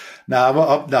drink.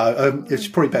 No, it's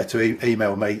probably better to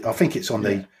email me. I think it's on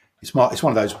it's one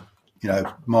of those,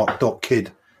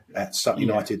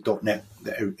 mark.kidd@suttonunited.net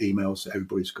emails that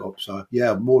everybody's got. So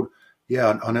I know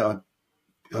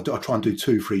I try and do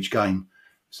 2 for each game.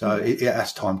 So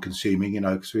that's time consuming,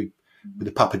 because with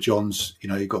the Papa John's,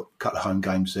 you've got a couple of home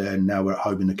games there, and now we're at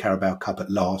home in the Carabao Cup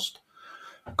at last.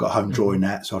 got a home drawing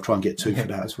that, so I'll try and get 2 for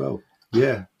that as well.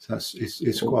 Yeah, so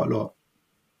it's quite a lot.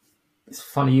 It's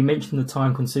funny you mentioned the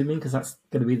time consuming, because that's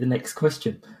going to be the next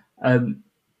question. I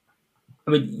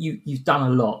mean, you've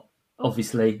done a lot,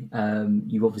 obviously.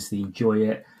 You obviously enjoy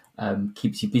it,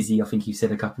 keeps you busy, I think you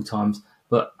said a couple of times.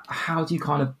 But how do you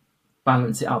kind of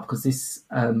balance it up? Because this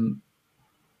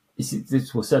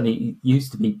was certainly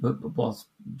used to be, but was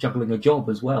juggling a job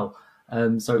as well.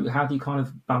 So how do you kind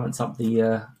of balance up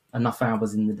the enough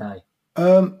hours in the day?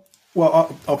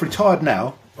 Well, I've retired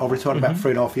now. I retired about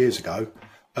 3.5 years ago.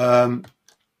 And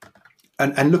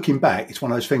looking back, it's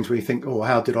one of those things where you think, oh,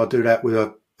 how did I do that with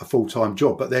a full-time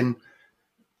job? But then,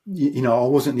 you know, I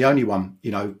wasn't the only one,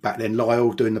 you know, back then.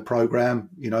 Lyle doing the programme,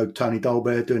 you know, Tony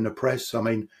Dolbear doing the press. I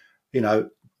mean, you know,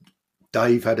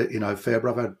 Dave had it, you know,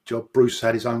 Fairbrother had a job. Bruce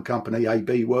had his own company,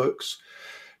 AB Works.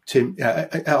 Tim,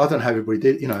 I don't know how everybody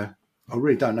did, you know, I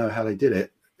really don't know how they did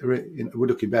it. You know, we're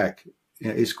looking back, you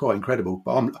know, it's quite incredible.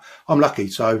 But I'm lucky,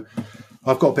 so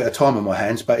I've got a bit of time on my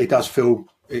hands, but it does feel,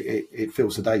 it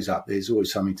fills the days up. There's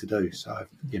always something to do. So,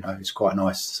 you know, it's quite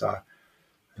nice. So,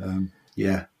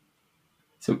 yeah.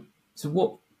 So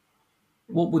what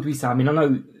would we say? I mean,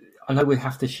 I know we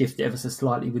have to shift it ever so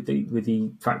slightly with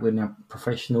the fact we're now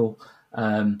professional.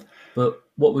 But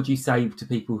what would you say to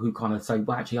people who kind of say,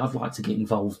 well, actually, I'd like to get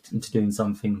involved into doing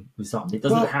something with something? It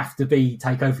doesn't have to be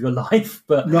take over your life,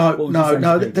 but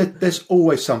no. There's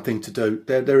always something to do.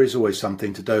 There is always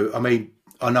something to do. I mean,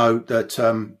 I know that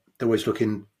they're always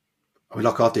looking. I mean,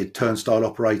 like I did, turnstile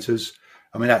operators.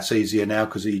 I mean, that's easier now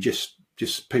because you just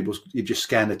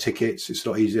scan the tickets. It's a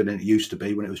lot easier than it used to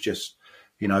be when it was just,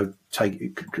 you know,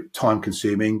 time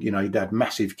consuming. You know, you'd have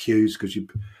massive queues because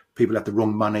people had the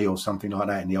wrong money or something like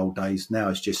that in the old days. Now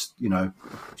it's just, you know,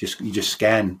 you just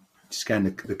scan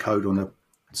the code on the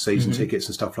season tickets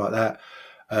and stuff like that.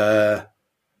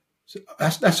 So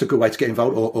that's a good way to get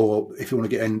involved. Or if you want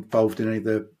to get involved in any of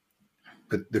the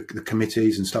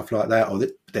committees and stuff like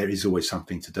that, there is always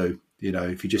something to do. You know,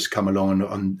 if you just come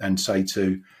along and say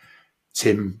to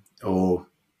Tim or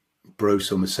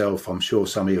Bruce or myself, I'm sure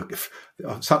some of you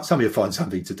find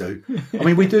something to do. I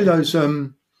mean, we do those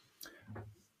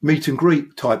meet and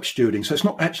greet type stewarding. So it's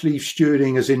not actually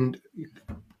stewarding as in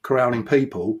corralling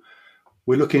people.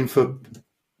 We're looking for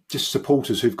just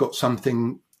supporters who've got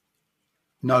something,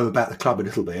 know about the club a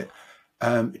little bit,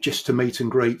 just to meet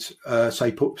and greet,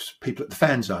 say, put people at the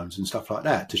fan zones and stuff like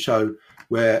that to show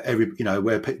where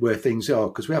where things are.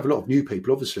 Because we have a lot of new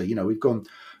people, obviously. You know,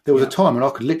 there was a time when I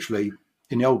could literally,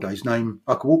 in the old days, I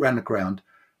could walk around the ground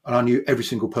and I knew every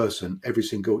single person,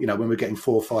 you know, when we're getting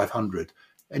 400 or 500,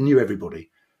 I knew everybody.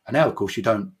 And now, of course, you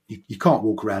can't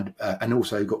walk around, and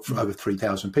also you've got over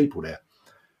 3,000 people there.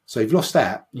 So you've lost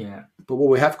that. Yeah. But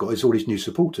what we have got is all these new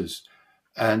supporters.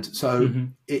 And so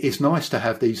it's nice to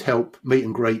have these help meet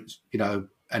and greet, you know,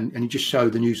 and you just show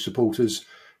the new supporters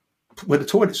where the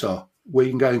toilets are, where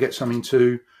you can go and get something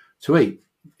to eat.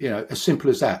 You know, as simple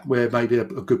as that, where maybe a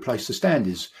good place to stand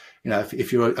is. You know,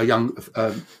 if you're a young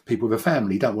people with a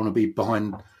family, you don't want to be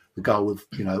behind the goal with,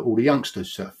 you know, all the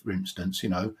youngsters, for instance. You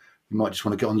know, you might just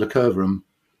want to get on the curve and,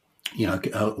 you know,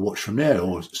 get a watch from there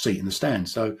or seat in the stand.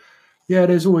 So, yeah,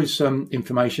 there's always some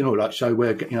information or like show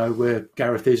where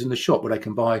Gareth is in the shop where they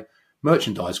can buy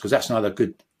merchandise, because that's another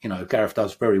good, you know, Gareth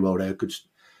does very well there, good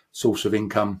source of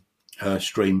income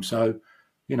stream. So,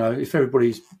 you know, if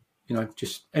everybody's, you know,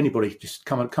 just anybody, just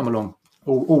come along,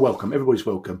 all welcome. Everybody's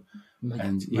welcome.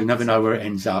 And you never know where it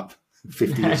ends up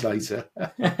 50 years later.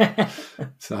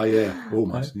 So, yeah,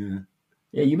 almost, yeah.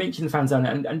 Yeah, you mentioned the fan zone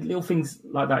and little things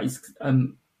like that is...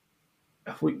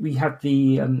 we had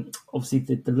the obviously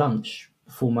the lunch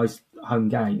before most home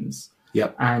games.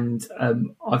 Yep. And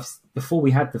before we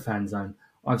had the fan zone,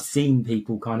 I've seen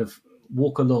people kind of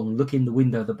walk along, look in the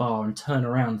window of the bar, and turn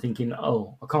around thinking,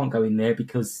 "Oh, I can't go in there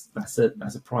because that's a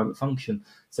private function."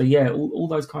 So yeah, all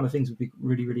those kind of things would be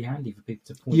really, really handy for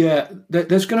people to point. Yeah,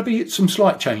 there's going to be some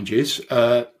slight changes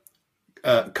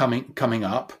coming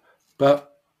up, but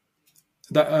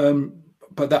that I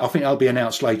think that'll be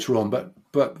announced later on. But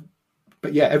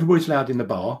yeah, everybody's allowed in the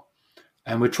bar,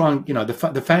 and we're trying. You know, the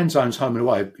fan zones home and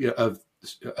away have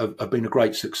been a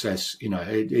great success. You know,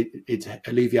 it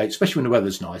alleviates, especially when the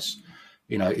weather's nice.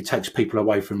 You know, it takes people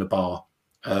away from the bar,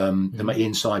 the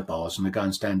inside bars, and they go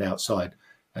and stand outside.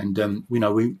 And you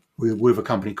know, we're with a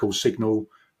company called Signal,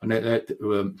 and it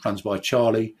runs by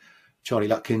Charlie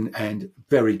Lutkin, and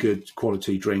very good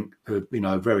quality drink. You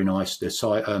know, very nice. The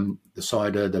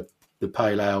cider, the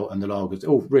pale ale, and the lagers,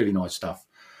 all really nice stuff.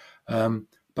 But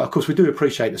of course, we do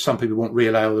appreciate that some people want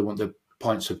real ale, they want the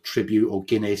pints of Tribute or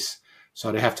Guinness, so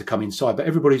they have to come inside. But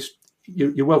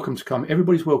you're welcome to come.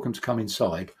 Everybody's welcome to come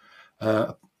inside.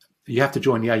 You have to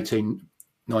join the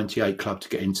 1898 club to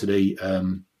get into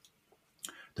the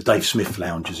Dave Smith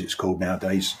Lounge, as it's called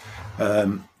nowadays.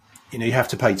 You have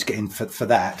to pay to get in for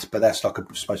that, but that's like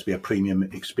supposed to be a premium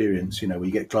experience. Where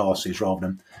you get glasses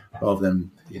rather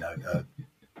than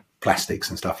plastics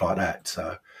and stuff like that.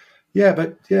 So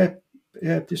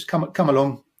just come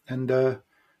along, and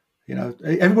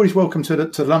everybody's welcome to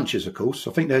the lunches. Of course,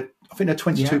 I think they're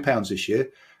 £22 this year,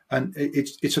 and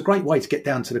it's a great way to get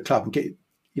down to the club and get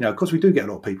because we do get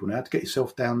a lot of people now, to get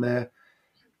yourself down there,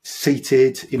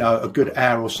 seated, a good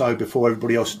hour or so before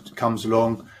everybody else comes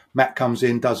along. Matt comes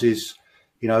in, does his,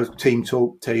 team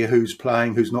talk, tell you who's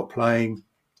playing, who's not playing,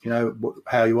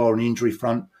 how you are on the injury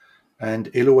front. And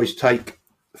he'll always take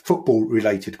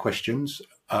football-related questions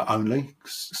only.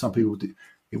 Some people,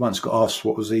 he once got asked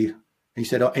he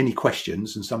said, any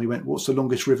questions? And somebody went, what's the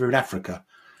longest river in Africa?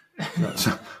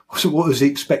 So what was he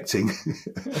expecting?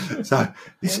 So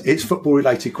it's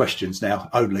football-related questions now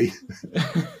only.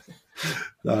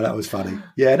 No, that was funny.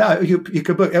 Yeah, no, you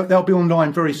could book. They'll be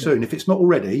online very soon if it's not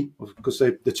already, because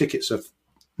the tickets of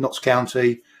Notts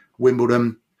County,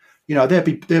 Wimbledon, they'll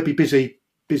be busy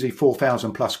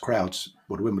 4,000 plus crowds.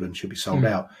 Well, Wimbledon should be sold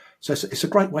out. So it's a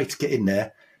great way to get in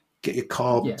there, get your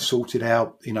car sorted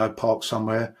out, park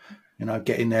somewhere,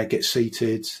 get in there, get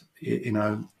seated,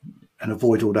 and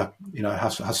avoid all the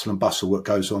hustle and bustle that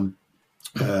goes on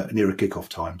nearer kickoff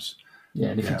times. Yeah,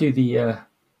 and if you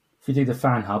do the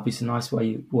fan hub, it's a nice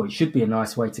way. Well, it should be a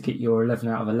nice way to get your 11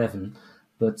 out of 11.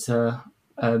 But the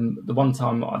one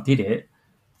time I did it,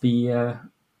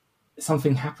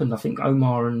 something happened. I think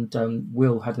Omar and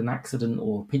Will had an accident,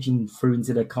 or a pigeon flew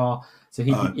into their car. So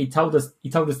he told us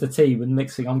the team, and the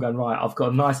next thing I'm going, right, I've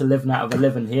got a nice 11 out of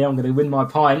 11 here. I'm going to win my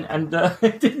pint, and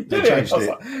it didn't do it. I was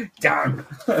like, damn.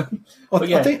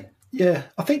 I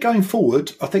think going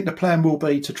forward, I think the plan will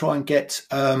be to try and get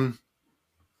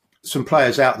some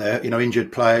players out there,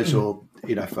 injured players or,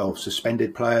 for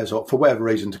suspended players, or for whatever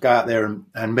reason, to go out there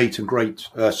and meet and greet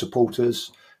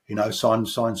supporters, sign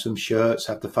some shirts,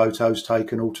 have the photos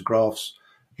taken, autographs.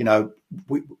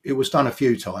 It was done a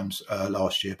few times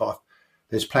last year, but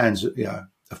there's plans,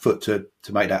 afoot to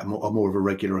make that more of a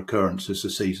regular occurrence as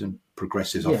the season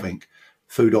progresses. Yeah. I think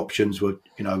food options would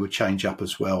change up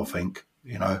as well. I think,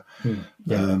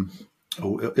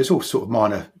 there's all sort of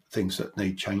minor things that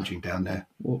need changing down there.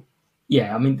 Well,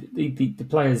 yeah, I mean, the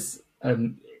players,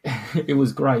 it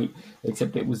was great,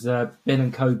 except it was Ben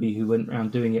and Kobe who went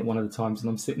around doing it one of the times, and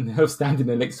I'm standing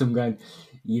there next to them going,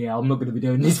 yeah, I'm not going to be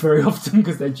doing this very often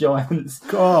because they're giants.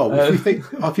 Oh,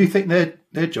 if you think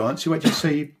they're giants, you wait to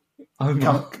see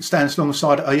Omar stands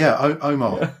alongside.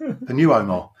 Omar, the new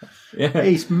Omar. Yeah,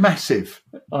 he's massive.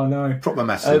 I know, proper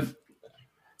massive.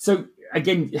 So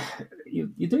again,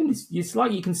 you're doing this. It's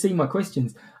like you can see my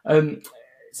questions.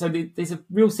 So there's a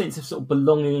real sense of sort of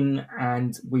belonging,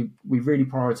 and we really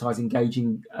prioritise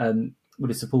engaging with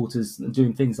the supporters and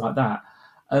doing things like that.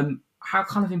 How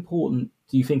kind of important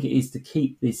do you think it is to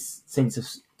keep this sense of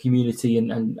community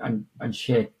and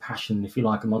shared passion, if you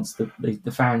like, amongst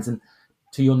the fans? And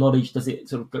to your knowledge, does it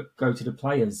sort of go to the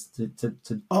players to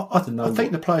know? I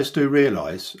think the players do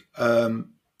realise,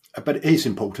 but it is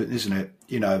important, isn't it?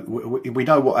 We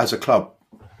know what, as a club,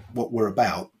 what we're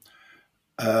about.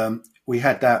 We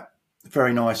had that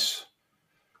very nice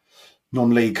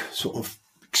non-league sort of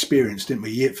experience, didn't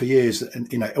we, for years,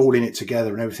 and all in it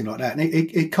together and everything like that. And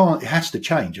it has to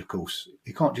change, of course.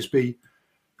 It can't just be.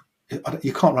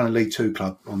 You can't run a League Two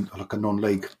club on like a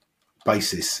non-league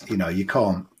basis. You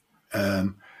can't.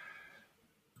 It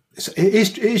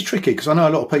is tricky, because I know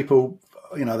a lot of people.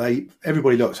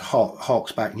 Everybody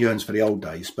harks back and yearns for the old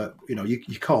days, but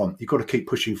you can't. You've got to keep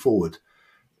pushing forward.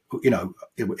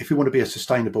 If you want to be a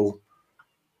sustainable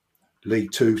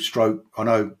League Two stroke, I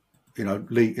know,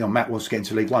 Matt wants to get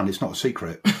into League One. It's not a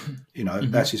secret.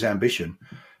 That's his ambition.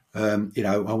 And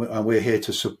we're here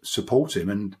to support him.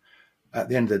 And at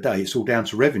the end of the day, it's all down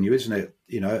to revenue, isn't it?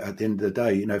 At the end of the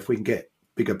day, if we can get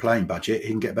bigger playing budget, he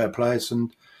can get better players,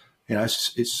 and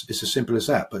it's as simple as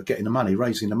that. But getting the money,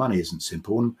 raising the money, isn't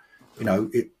simple.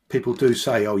 And people do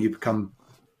say, "Oh, you become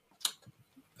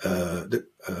a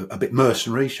bit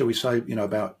mercenary," shall we say?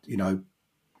 But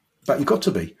you've got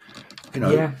to be.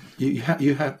 You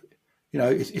have.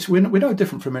 We're no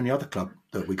different from any other club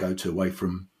that we go to away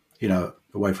from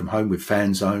home, with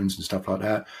fan zones and stuff like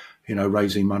that.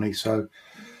 Raising money. So,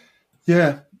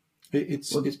 yeah,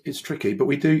 it's tricky, but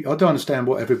I do understand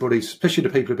what everybody's, especially the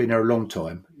people who've been there a long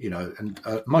time. And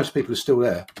most people are still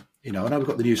there. I know we've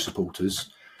got the new supporters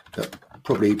that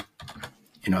probably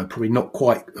not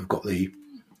quite have got the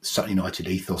Sutton United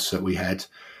ethos that we had,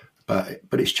 but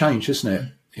it's changed, isn't it?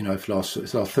 you know,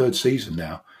 it's our third season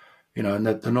now, you know, and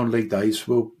the non-league days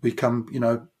will become, you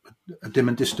know, a dim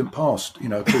and distant past. You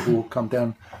know, people will come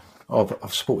down. Oh,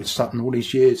 I've supported Sutton all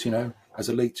these years, you know, as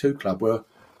a League Two club, where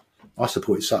I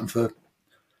supported Sutton for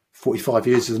 45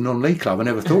 years as a non-league club. I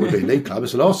never thought it would be a league club.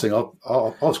 It's the last thing. I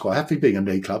was quite happy being a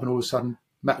league club, and all of a sudden,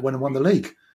 Matt went and won the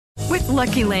league. With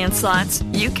Lucky Land Slots,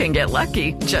 you can get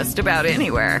lucky just about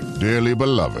anywhere. Dearly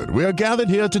beloved, we are gathered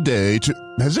here today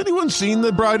to... Has anyone seen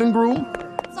the bride and groom?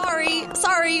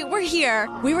 Sorry, we're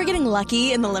here. We were getting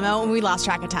lucky in the limo and we lost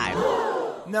track of time.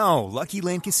 No, Lucky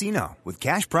Land Casino, with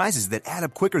cash prizes that add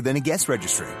up quicker than a guest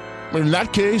registry. In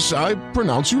that case, I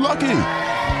pronounce you lucky.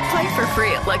 Play for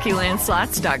free at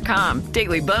LuckyLandSlots.com.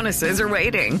 Daily bonuses are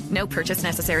waiting. No purchase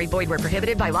necessary. Void where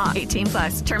prohibited by law.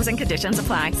 18+. Terms and conditions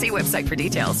apply. See website for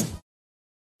details.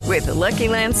 With the Lucky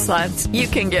Land Slots, you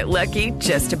can get lucky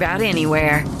just about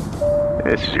anywhere.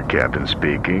 This is your captain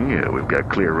speaking. We've got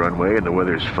clear runway and the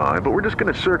weather's fine, but we're just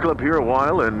going to circle up here a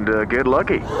while and get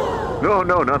lucky. No,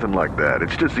 nothing like that.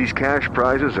 It's just these cash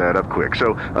prizes add up quick.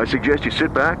 So I suggest you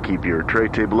sit back, keep your tray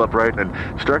table upright, and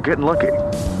start getting lucky.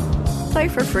 Play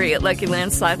for free at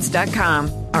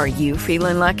LuckyLandSlots.com. Are you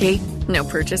feeling lucky? No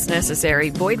purchase necessary.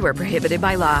 Void where prohibited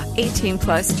by law.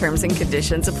 18+ terms and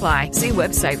conditions apply. See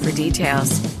website for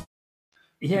details.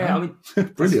 Yeah, I mean...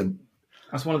 Brilliant.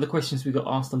 That's one of the questions we got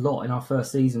asked a lot in our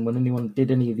first season when anyone did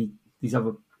any of these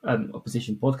other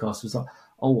opposition podcasts was like,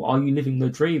 oh, are you living the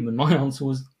dream? And my answer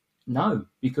was no,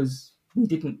 because we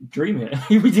didn't dream it.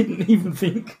 We didn't even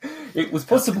think it was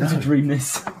possible to dream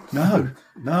this. No,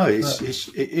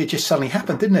 it just suddenly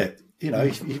happened, didn't it? You know,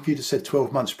 if you'd have said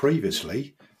 12 months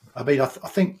previously, I mean, I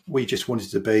think we just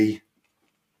wanted to be,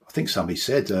 I think somebody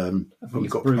said when we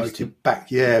got promoted back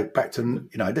to,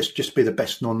 you know, let's just be the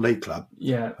best non-league club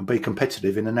and be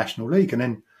competitive in the National League. And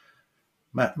then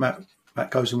Matt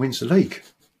goes and wins the league.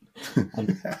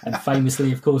 and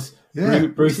famously, of course,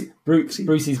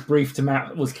 Bruce's brief to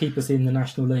Matt was keep us in the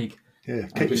National League. Yeah,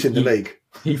 keep us in the league.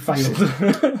 He failed.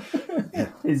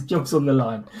 His job's on the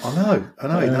line. I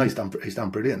know. He's done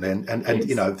brilliantly. And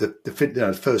you know,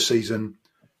 the first season,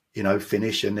 you know,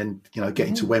 finish and then, you know,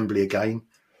 getting to Wembley again.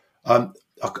 I'll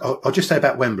just say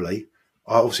about Wembley,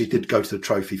 I obviously did go to the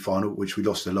trophy final, which we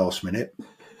lost at the last minute.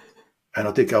 And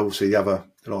I did go, obviously, the other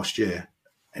last year.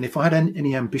 And if I had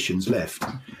any ambitions left,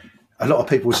 a lot of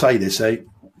people would say this, I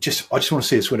just want to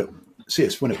see us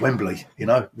win at Wembley. You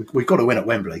know, we've got to win at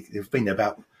Wembley. We've been there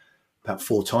about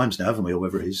 4 times now, haven't we, or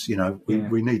whatever it is. You know,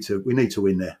 we need to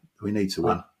win there. We need to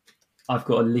win. I've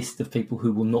got a list of people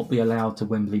who will not be allowed to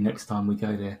Wembley next time we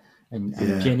go there. And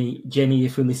Jenny,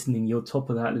 if you're listening, you're top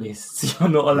of that list. You're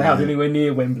not allowed anywhere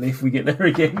near Wembley if we get there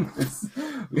again.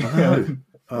 I know.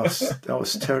 That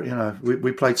was terrible. You know,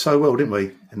 we played so well, didn't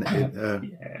we? In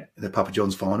the Papa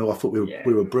John's final, I thought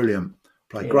we were brilliant.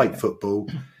 Played great football.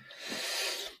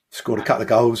 Scored a couple of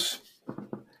goals.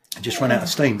 And just ran out of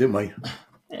steam, didn't we?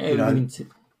 You know,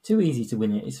 too easy to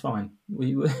win it. It's fine.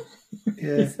 We were.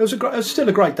 It was still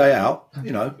a great day out.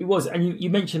 You know, it was. And you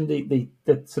mentioned the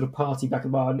sort of party back at the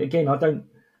bar. And again, I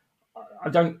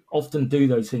don't often do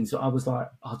those things. So I was like,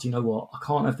 oh, do you know what? I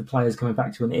can't have the players coming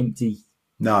back to an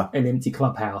empty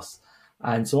clubhouse.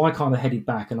 And so I kind of headed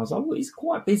back and I was like, well, it's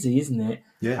quite busy, isn't it?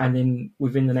 Yeah. And then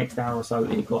within the next hour or so,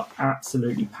 it got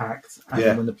absolutely packed. And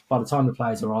then by the time the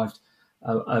players arrived,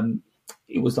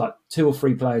 it was like 2 or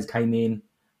 3 players came in.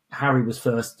 Harry was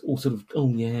first, all sort of,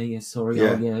 sorry,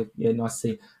 nice to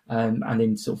see. And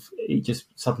then sort of it just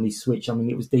suddenly switched. I mean,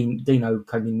 it was Dino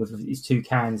came in with his 2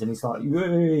 cans and he's like,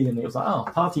 yay, and it was like, oh,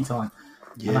 party time.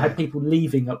 Yeah. And I had people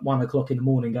leaving at 1 o'clock in the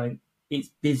morning going, it's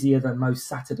busier than most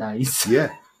Saturdays.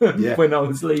 Yeah. When I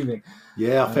was leaving.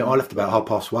 Yeah, I think I left about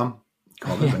 1:30.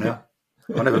 Can't remember now.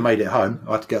 I never made it home.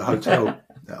 I had to get a hotel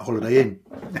at Holiday Inn.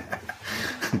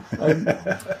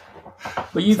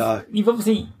 But you've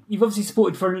obviously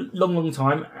supported for a long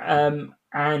time,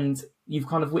 and you've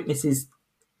kind of witnessed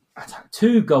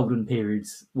 2 golden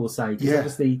periods, we'll say. Because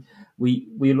obviously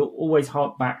we'll always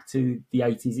hark back to the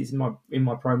 80s. It's in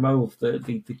my promo of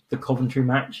the Coventry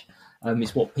match.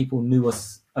 It's what people knew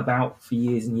us about for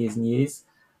years and years and years.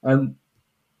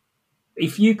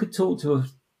 If you could talk to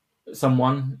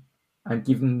someone and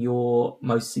give them your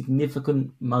most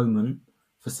significant moment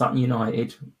for Sutton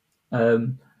United,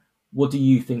 what do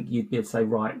you think you'd be able to say,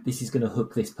 right, this is going to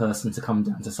hook this person to come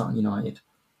down to Sutton United?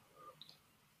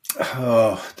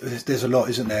 Oh, there's a lot,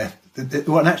 isn't there?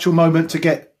 What, an actual moment to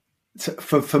get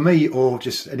for me or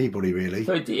just anybody, really?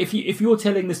 So if you're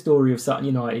telling the story of Sutton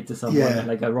United to someone and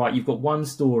they go, right, you've got one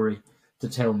story to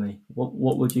tell me, what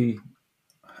would you...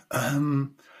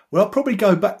 Well, I'll probably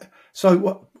go back.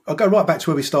 I'll go right back to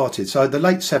where we started. So the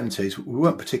late 70s, we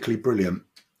weren't particularly brilliant.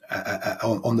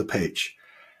 on the pitch.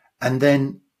 And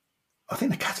then I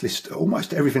think the catalyst,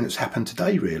 almost everything that's happened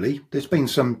today, really. There's been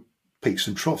some peaks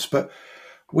and troughs, but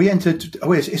we entered,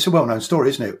 it's a well-known story,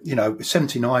 isn't it? You know,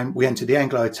 79, we entered the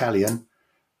Anglo-Italian.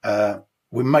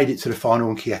 We made it to the final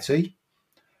in Chieti.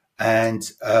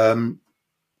 And I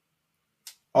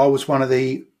was one of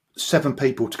the 7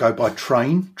 people to go by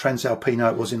train.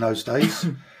 Transalpino it was in those days.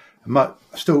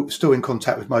 Still in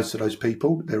contact with most of those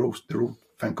people. They're all,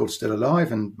 thank God, still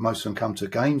alive, and most of them come to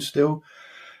games still.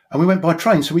 And we went by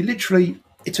train. So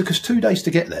it took us 2 days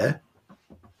to get there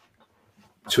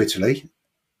to Italy.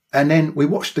 And then we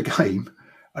watched the game,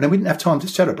 and then we didn't have time to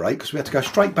celebrate because we had to go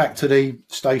straight back to the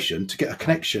station to get a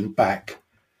connection back,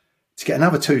 to get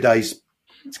another 2 days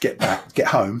to get back, get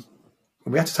home.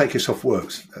 And we had to take us off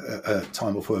work,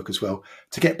 time off work as well,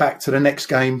 to get back to the next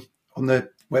game on the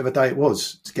whatever day it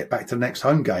was, to get back to the next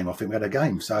home game. I think we had a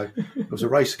game. So it was a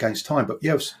race against time. But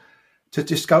yeah, to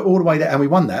just go all the way there, and we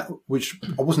won that, which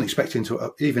I wasn't expecting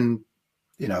to even,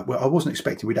 I wasn't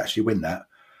expecting we'd actually win that.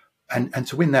 And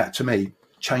to win that, to me,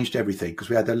 changed everything, because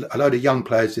we had a load of young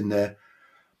players in there,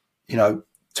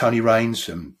 Tony Raines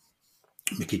and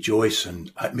Mickey Joyce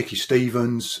and Mickey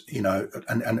Stevens,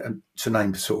 and to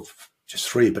name sort of just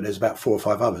 3, but there's about 4 or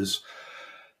 5 others.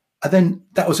 And then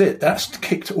that was it. That's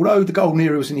kicked. Although the golden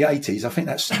era was in the 80s, I think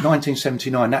that's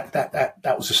 1979.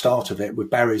 That was the start of it, with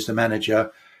Barry as the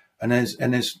manager. And there's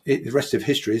the rest of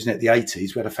history, isn't it? The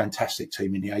 80s, we had a fantastic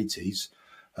team in the 80s.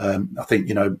 I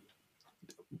think,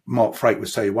 Mark Frake would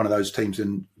say one of those teams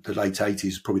in the late 80s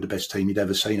is probably the best team he'd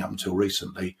ever seen up until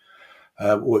recently.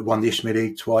 We won the Isthmian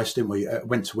League twice, didn't we?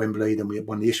 Went to Wembley, then we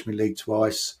won the Isthmian League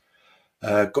twice.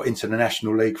 Got into the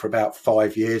National League for about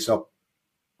 5 years.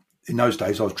 In those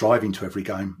days, I was driving to every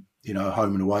game,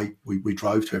 home and away. We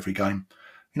drove to every game.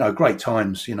 Great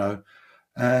times,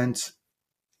 And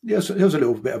it was a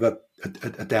little bit of a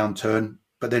downturn.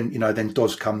 But then, then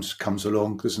Doz comes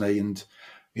along, doesn't he? And,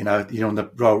 on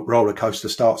the roller coaster,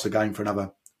 starts again for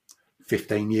another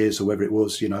 15 years or whatever it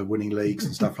was, winning leagues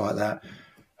and stuff like that.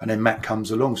 And then Matt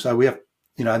comes along. So we have,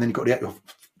 and then you've got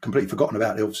completely forgotten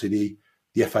about obviously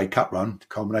the FA Cup run,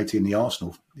 culminating in the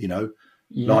Arsenal,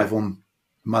 live on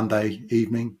Monday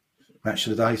evening, match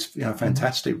of the day. It's,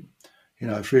 fantastic.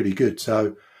 It's really good.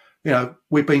 So,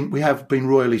 we have been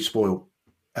royally spoiled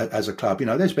as a club.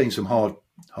 There's been some hard,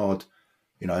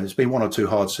 there's been 1 or 2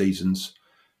 hard seasons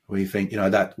where you think,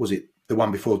 that was it. The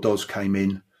one before Doz came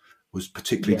in was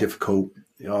particularly difficult.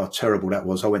 Terrible that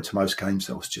was. I went to most games.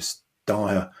 That was just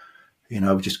dire. We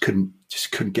just couldn't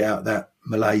get out that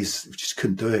malaise. We just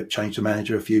couldn't do it. Changed the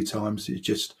manager a few times.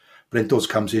 But then Doz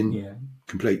comes in,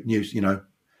 complete new,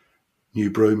 new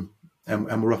broom,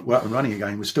 and we're up and running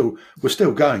again. We're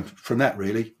still going from that,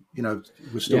 really. We're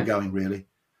still going, really.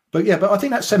 But I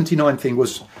think that 79 thing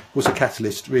was a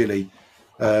catalyst, really.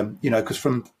 Because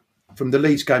from the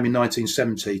Leeds game in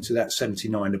 1970 to that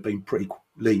 79 have been pretty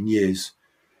lean years.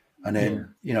 And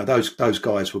then, those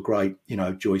guys were great.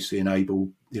 Joycey and Abel,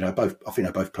 both, I think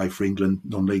they both played for England,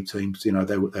 non-league teams. They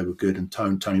were good. And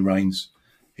Tony Raines,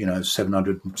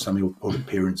 700 and some odd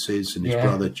appearances, and his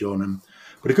brother, John.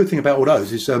 But the good thing about all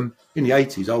those is in the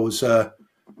 80s, I was a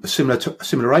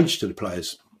similar age to the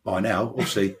players by now.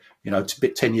 Obviously, a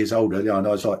bit 10 years older. And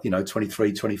I was like,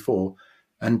 23, 24.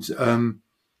 And,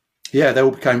 they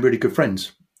all became really good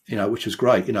friends, which was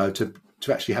great,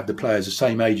 to actually have the players the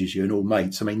same age as you and all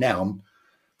mates. I mean, now I'm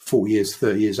 40 years,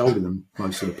 30 years older than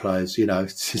most of the players,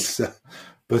 it's just,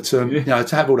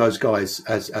 to have all those guys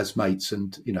as mates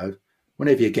and,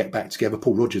 whenever you get back together,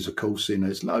 Paul Rogers, of course,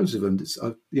 there's loads of them,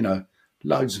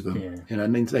 loads of them,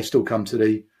 and then they still come to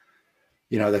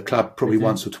the club probably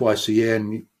once or twice a year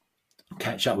and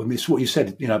catch up with me. It's what you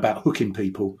said, about hooking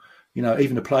people,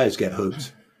 even the players get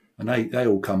hooked and they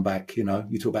all come back, You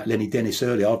talk about Lenny Dennis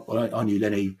earlier. I knew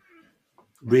Lenny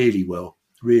really well.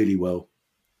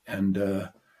 And,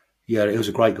 he was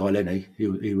a great guy, Lenny.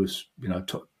 He was,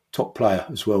 top player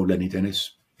as well, Lenny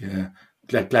Dennis. Yeah.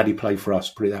 Glad he played for us,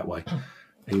 put it that way.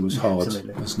 He was hard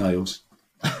as nails.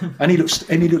 And he looks,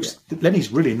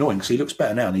 Lenny's really annoying because he looks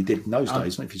better now than he did in those days. I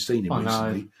don't know if you've seen him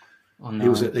recently. I know. He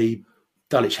was at the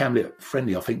Dulwich Hamlet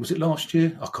Friendly, I think. Was it last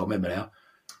year? I can't remember now.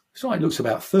 It's like he looks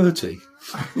about 30.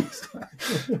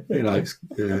 They're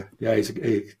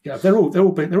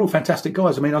all fantastic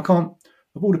guys. I mean, I can't,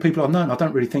 of all the people I've known, I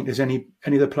don't really think there's any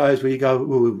of the players where you go,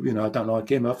 I don't like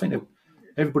him. I think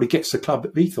everybody gets the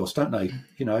club ethos, don't they?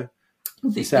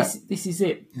 This is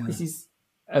it. Yeah. This is,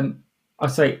 I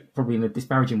say it probably in a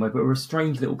disparaging way, but we're a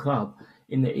strange little club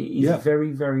in that it is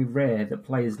very, very rare that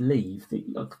players leave.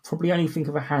 I could probably only think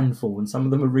of a handful, and some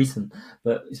of them are recent,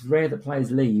 but it's rare that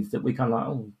players leave that we kind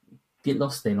of like, get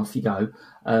lost then, off you go.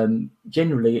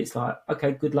 Generally, it's like,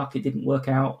 okay, good luck, it didn't work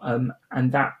out.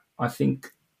 And that, I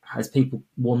think, has people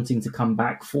wanting to come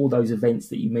back for those events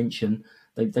that you mentioned.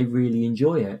 They really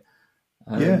enjoy it.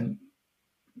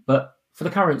 But for the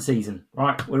current season,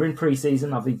 right, we're in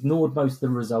pre-season. I've ignored most of the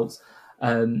results.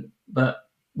 But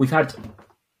we've had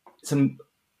some,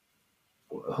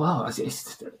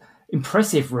 it's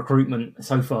impressive recruitment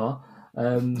so far.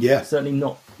 Certainly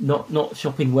not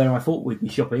shopping where I thought we'd be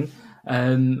shopping.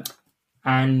 What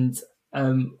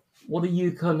are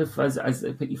you kind of, as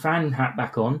put your fan hat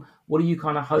back on, what are you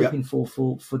kind of hoping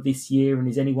for this year? And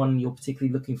is anyone you're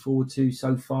particularly looking forward to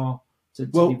so far?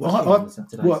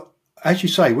 Well, as you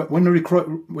say, when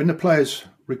the players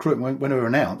recruitment when they were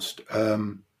announced,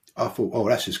 I thought, oh,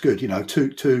 that's just good.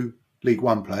 Two League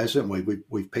One players, haven't we?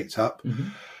 We've picked up.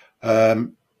 Mm-hmm.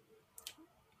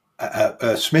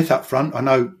 Smith up front. I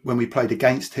know when we played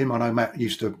against him, I know Matt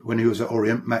used to, when he was at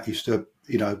Orient, Matt used to,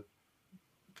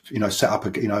 set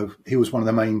up he was one of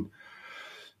the main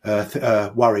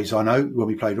worries, I know, when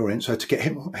we played Orient. So to get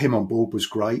him on board was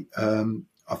great.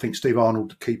 I think Steve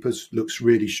Arnold, the keepers, looks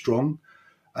really strong.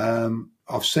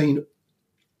 I've seen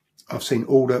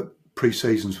all the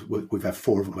pre-seasons. We've had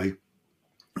 4, haven't we?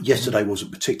 Yesterday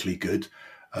wasn't particularly good,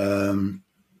 and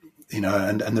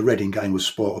the Reading game was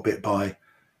spoilt a bit by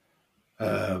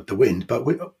the wind. But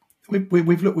we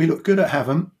look good at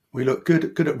Havant. We look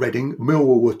good at Reading.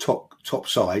 Millwall were top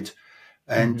side,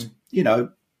 and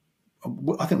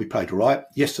I think we played all right.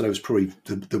 Yesterday was probably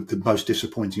the most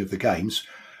disappointing of the games,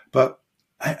 but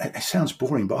it sounds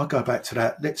boring. But I go back to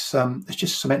that. Let's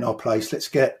just cement our place. Let's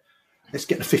get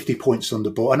the 50 points on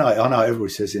the board. I know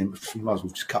everybody says you might as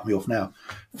well just cut me off now.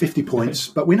 50 points,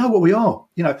 but we know what we are.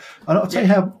 And I'll tell you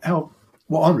how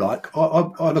what I'm like.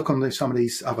 I look on some of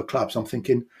these other clubs. I'm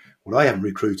thinking, well, they haven't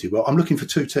recruited well. I'm looking for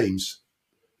 2 teams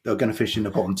that are going to finish in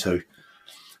the bottom 2.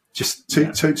 Just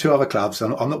two other clubs. I'm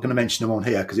not going to mention them on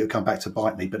here because it'll come back to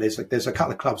bite me. But there's a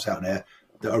couple of clubs out there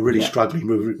that are really struggling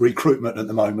with recruitment at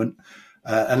the moment,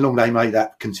 and long they may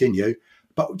that continue.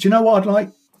 But do you know what I'd like?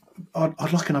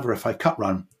 I'd like another FA Cup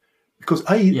run because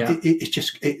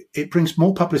it brings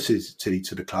more publicity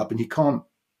to the club, and you can't,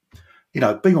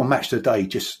 being on Match of the Day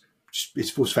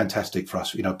it was fantastic for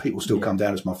us. People still come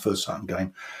down as my first Sutton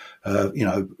game,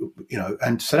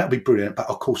 and so that'd be brilliant. But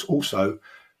of course, also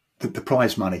the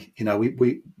prize money.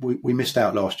 We missed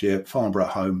out last year. Farnborough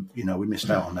at home. We missed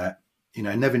out on that.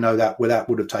 Never know where that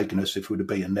would have taken us if we'd have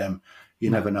beaten them. You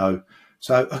never know.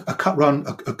 So a cup run,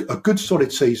 a good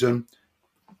solid season,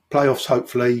 playoffs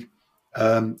hopefully,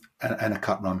 and a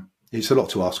cup run. It's a lot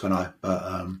to ask, I know,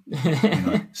 but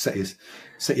set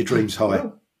your dreams high.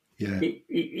 Well, it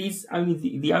is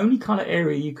only the only kind of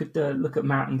area you could look at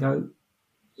Matt and go,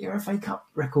 your FA Cup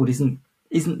record isn't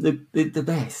the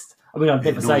best. I mean, I'd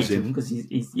never say to him because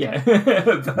he's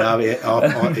No,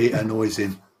 it annoys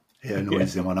him. It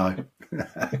annoys him, I know.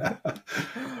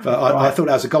 But I thought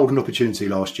that was a golden opportunity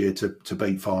last year to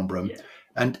beat Farnborough. Yeah.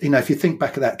 And, if you think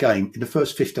back at that game, in the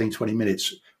first 15, 20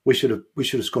 minutes, we should have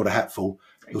scored a hatful.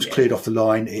 It was cleared off the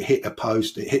line. It hit a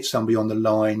post. It hit somebody on the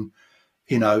line,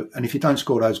 and if you don't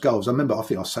score those goals, I think I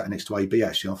was sat next to AB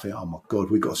actually. I think, oh my God,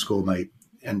 we've got to score, mate.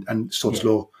 And Sod's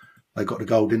Law, they got the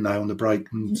goal, didn't they, on the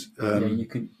break? And, you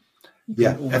could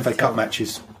FA Cup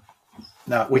matches.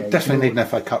 No, we definitely need an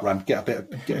FA Cup run. Get a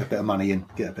bit of money in.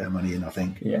 I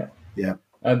think. Yeah.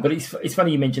 But it's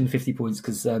funny you mentioned the 50 points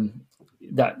because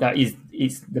that is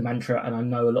the mantra, and I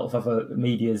know a lot of other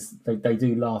medias they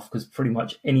do laugh because pretty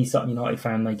much any Sutton United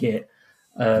fan they get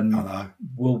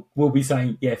will be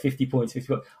saying 50 points.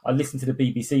 I listened to the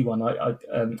BBC one. I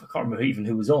can't remember even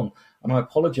who was on, and I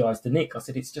apologised to Nick. I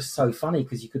said it's just so funny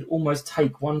because you could almost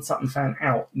take one Sutton fan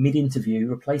out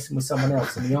mid-interview, replace him with someone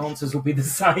else, and the answers will be the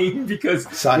same because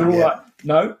we're all like,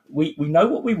 no, we know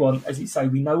what we want, as you say,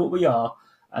 we know what we are.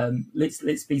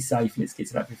 Let's be safe. Let's get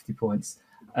to that 50 points.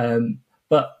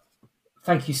 But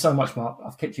thank you so much, Mark.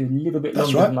 I've kept you a little bit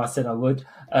longer than I said I would.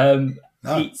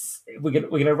 We're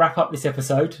gonna wrap up this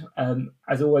episode.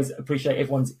 As always, appreciate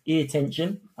everyone's ear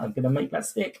attention. I'm gonna make that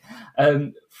stick.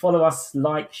 Follow us,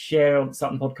 like, share on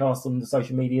Sutton Podcast on the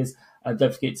social medias.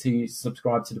 Don't forget to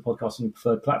subscribe to the podcast on your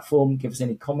preferred platform. Give us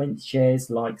any comments, shares,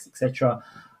 likes, etc.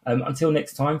 Until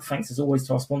next time, thanks as always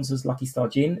to our sponsors, Lucky Star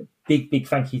Gin. Big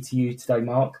thank you to you today,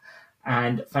 Mark.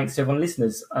 And thanks to everyone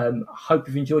listeners. Hope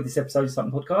you've enjoyed this episode of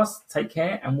Sutton Podcast. Take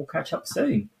care and we'll catch up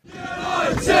soon.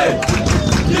 United!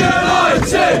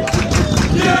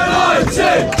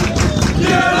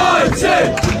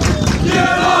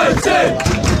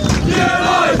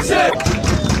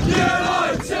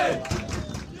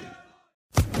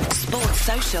 Sports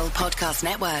Social Podcast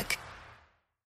Network.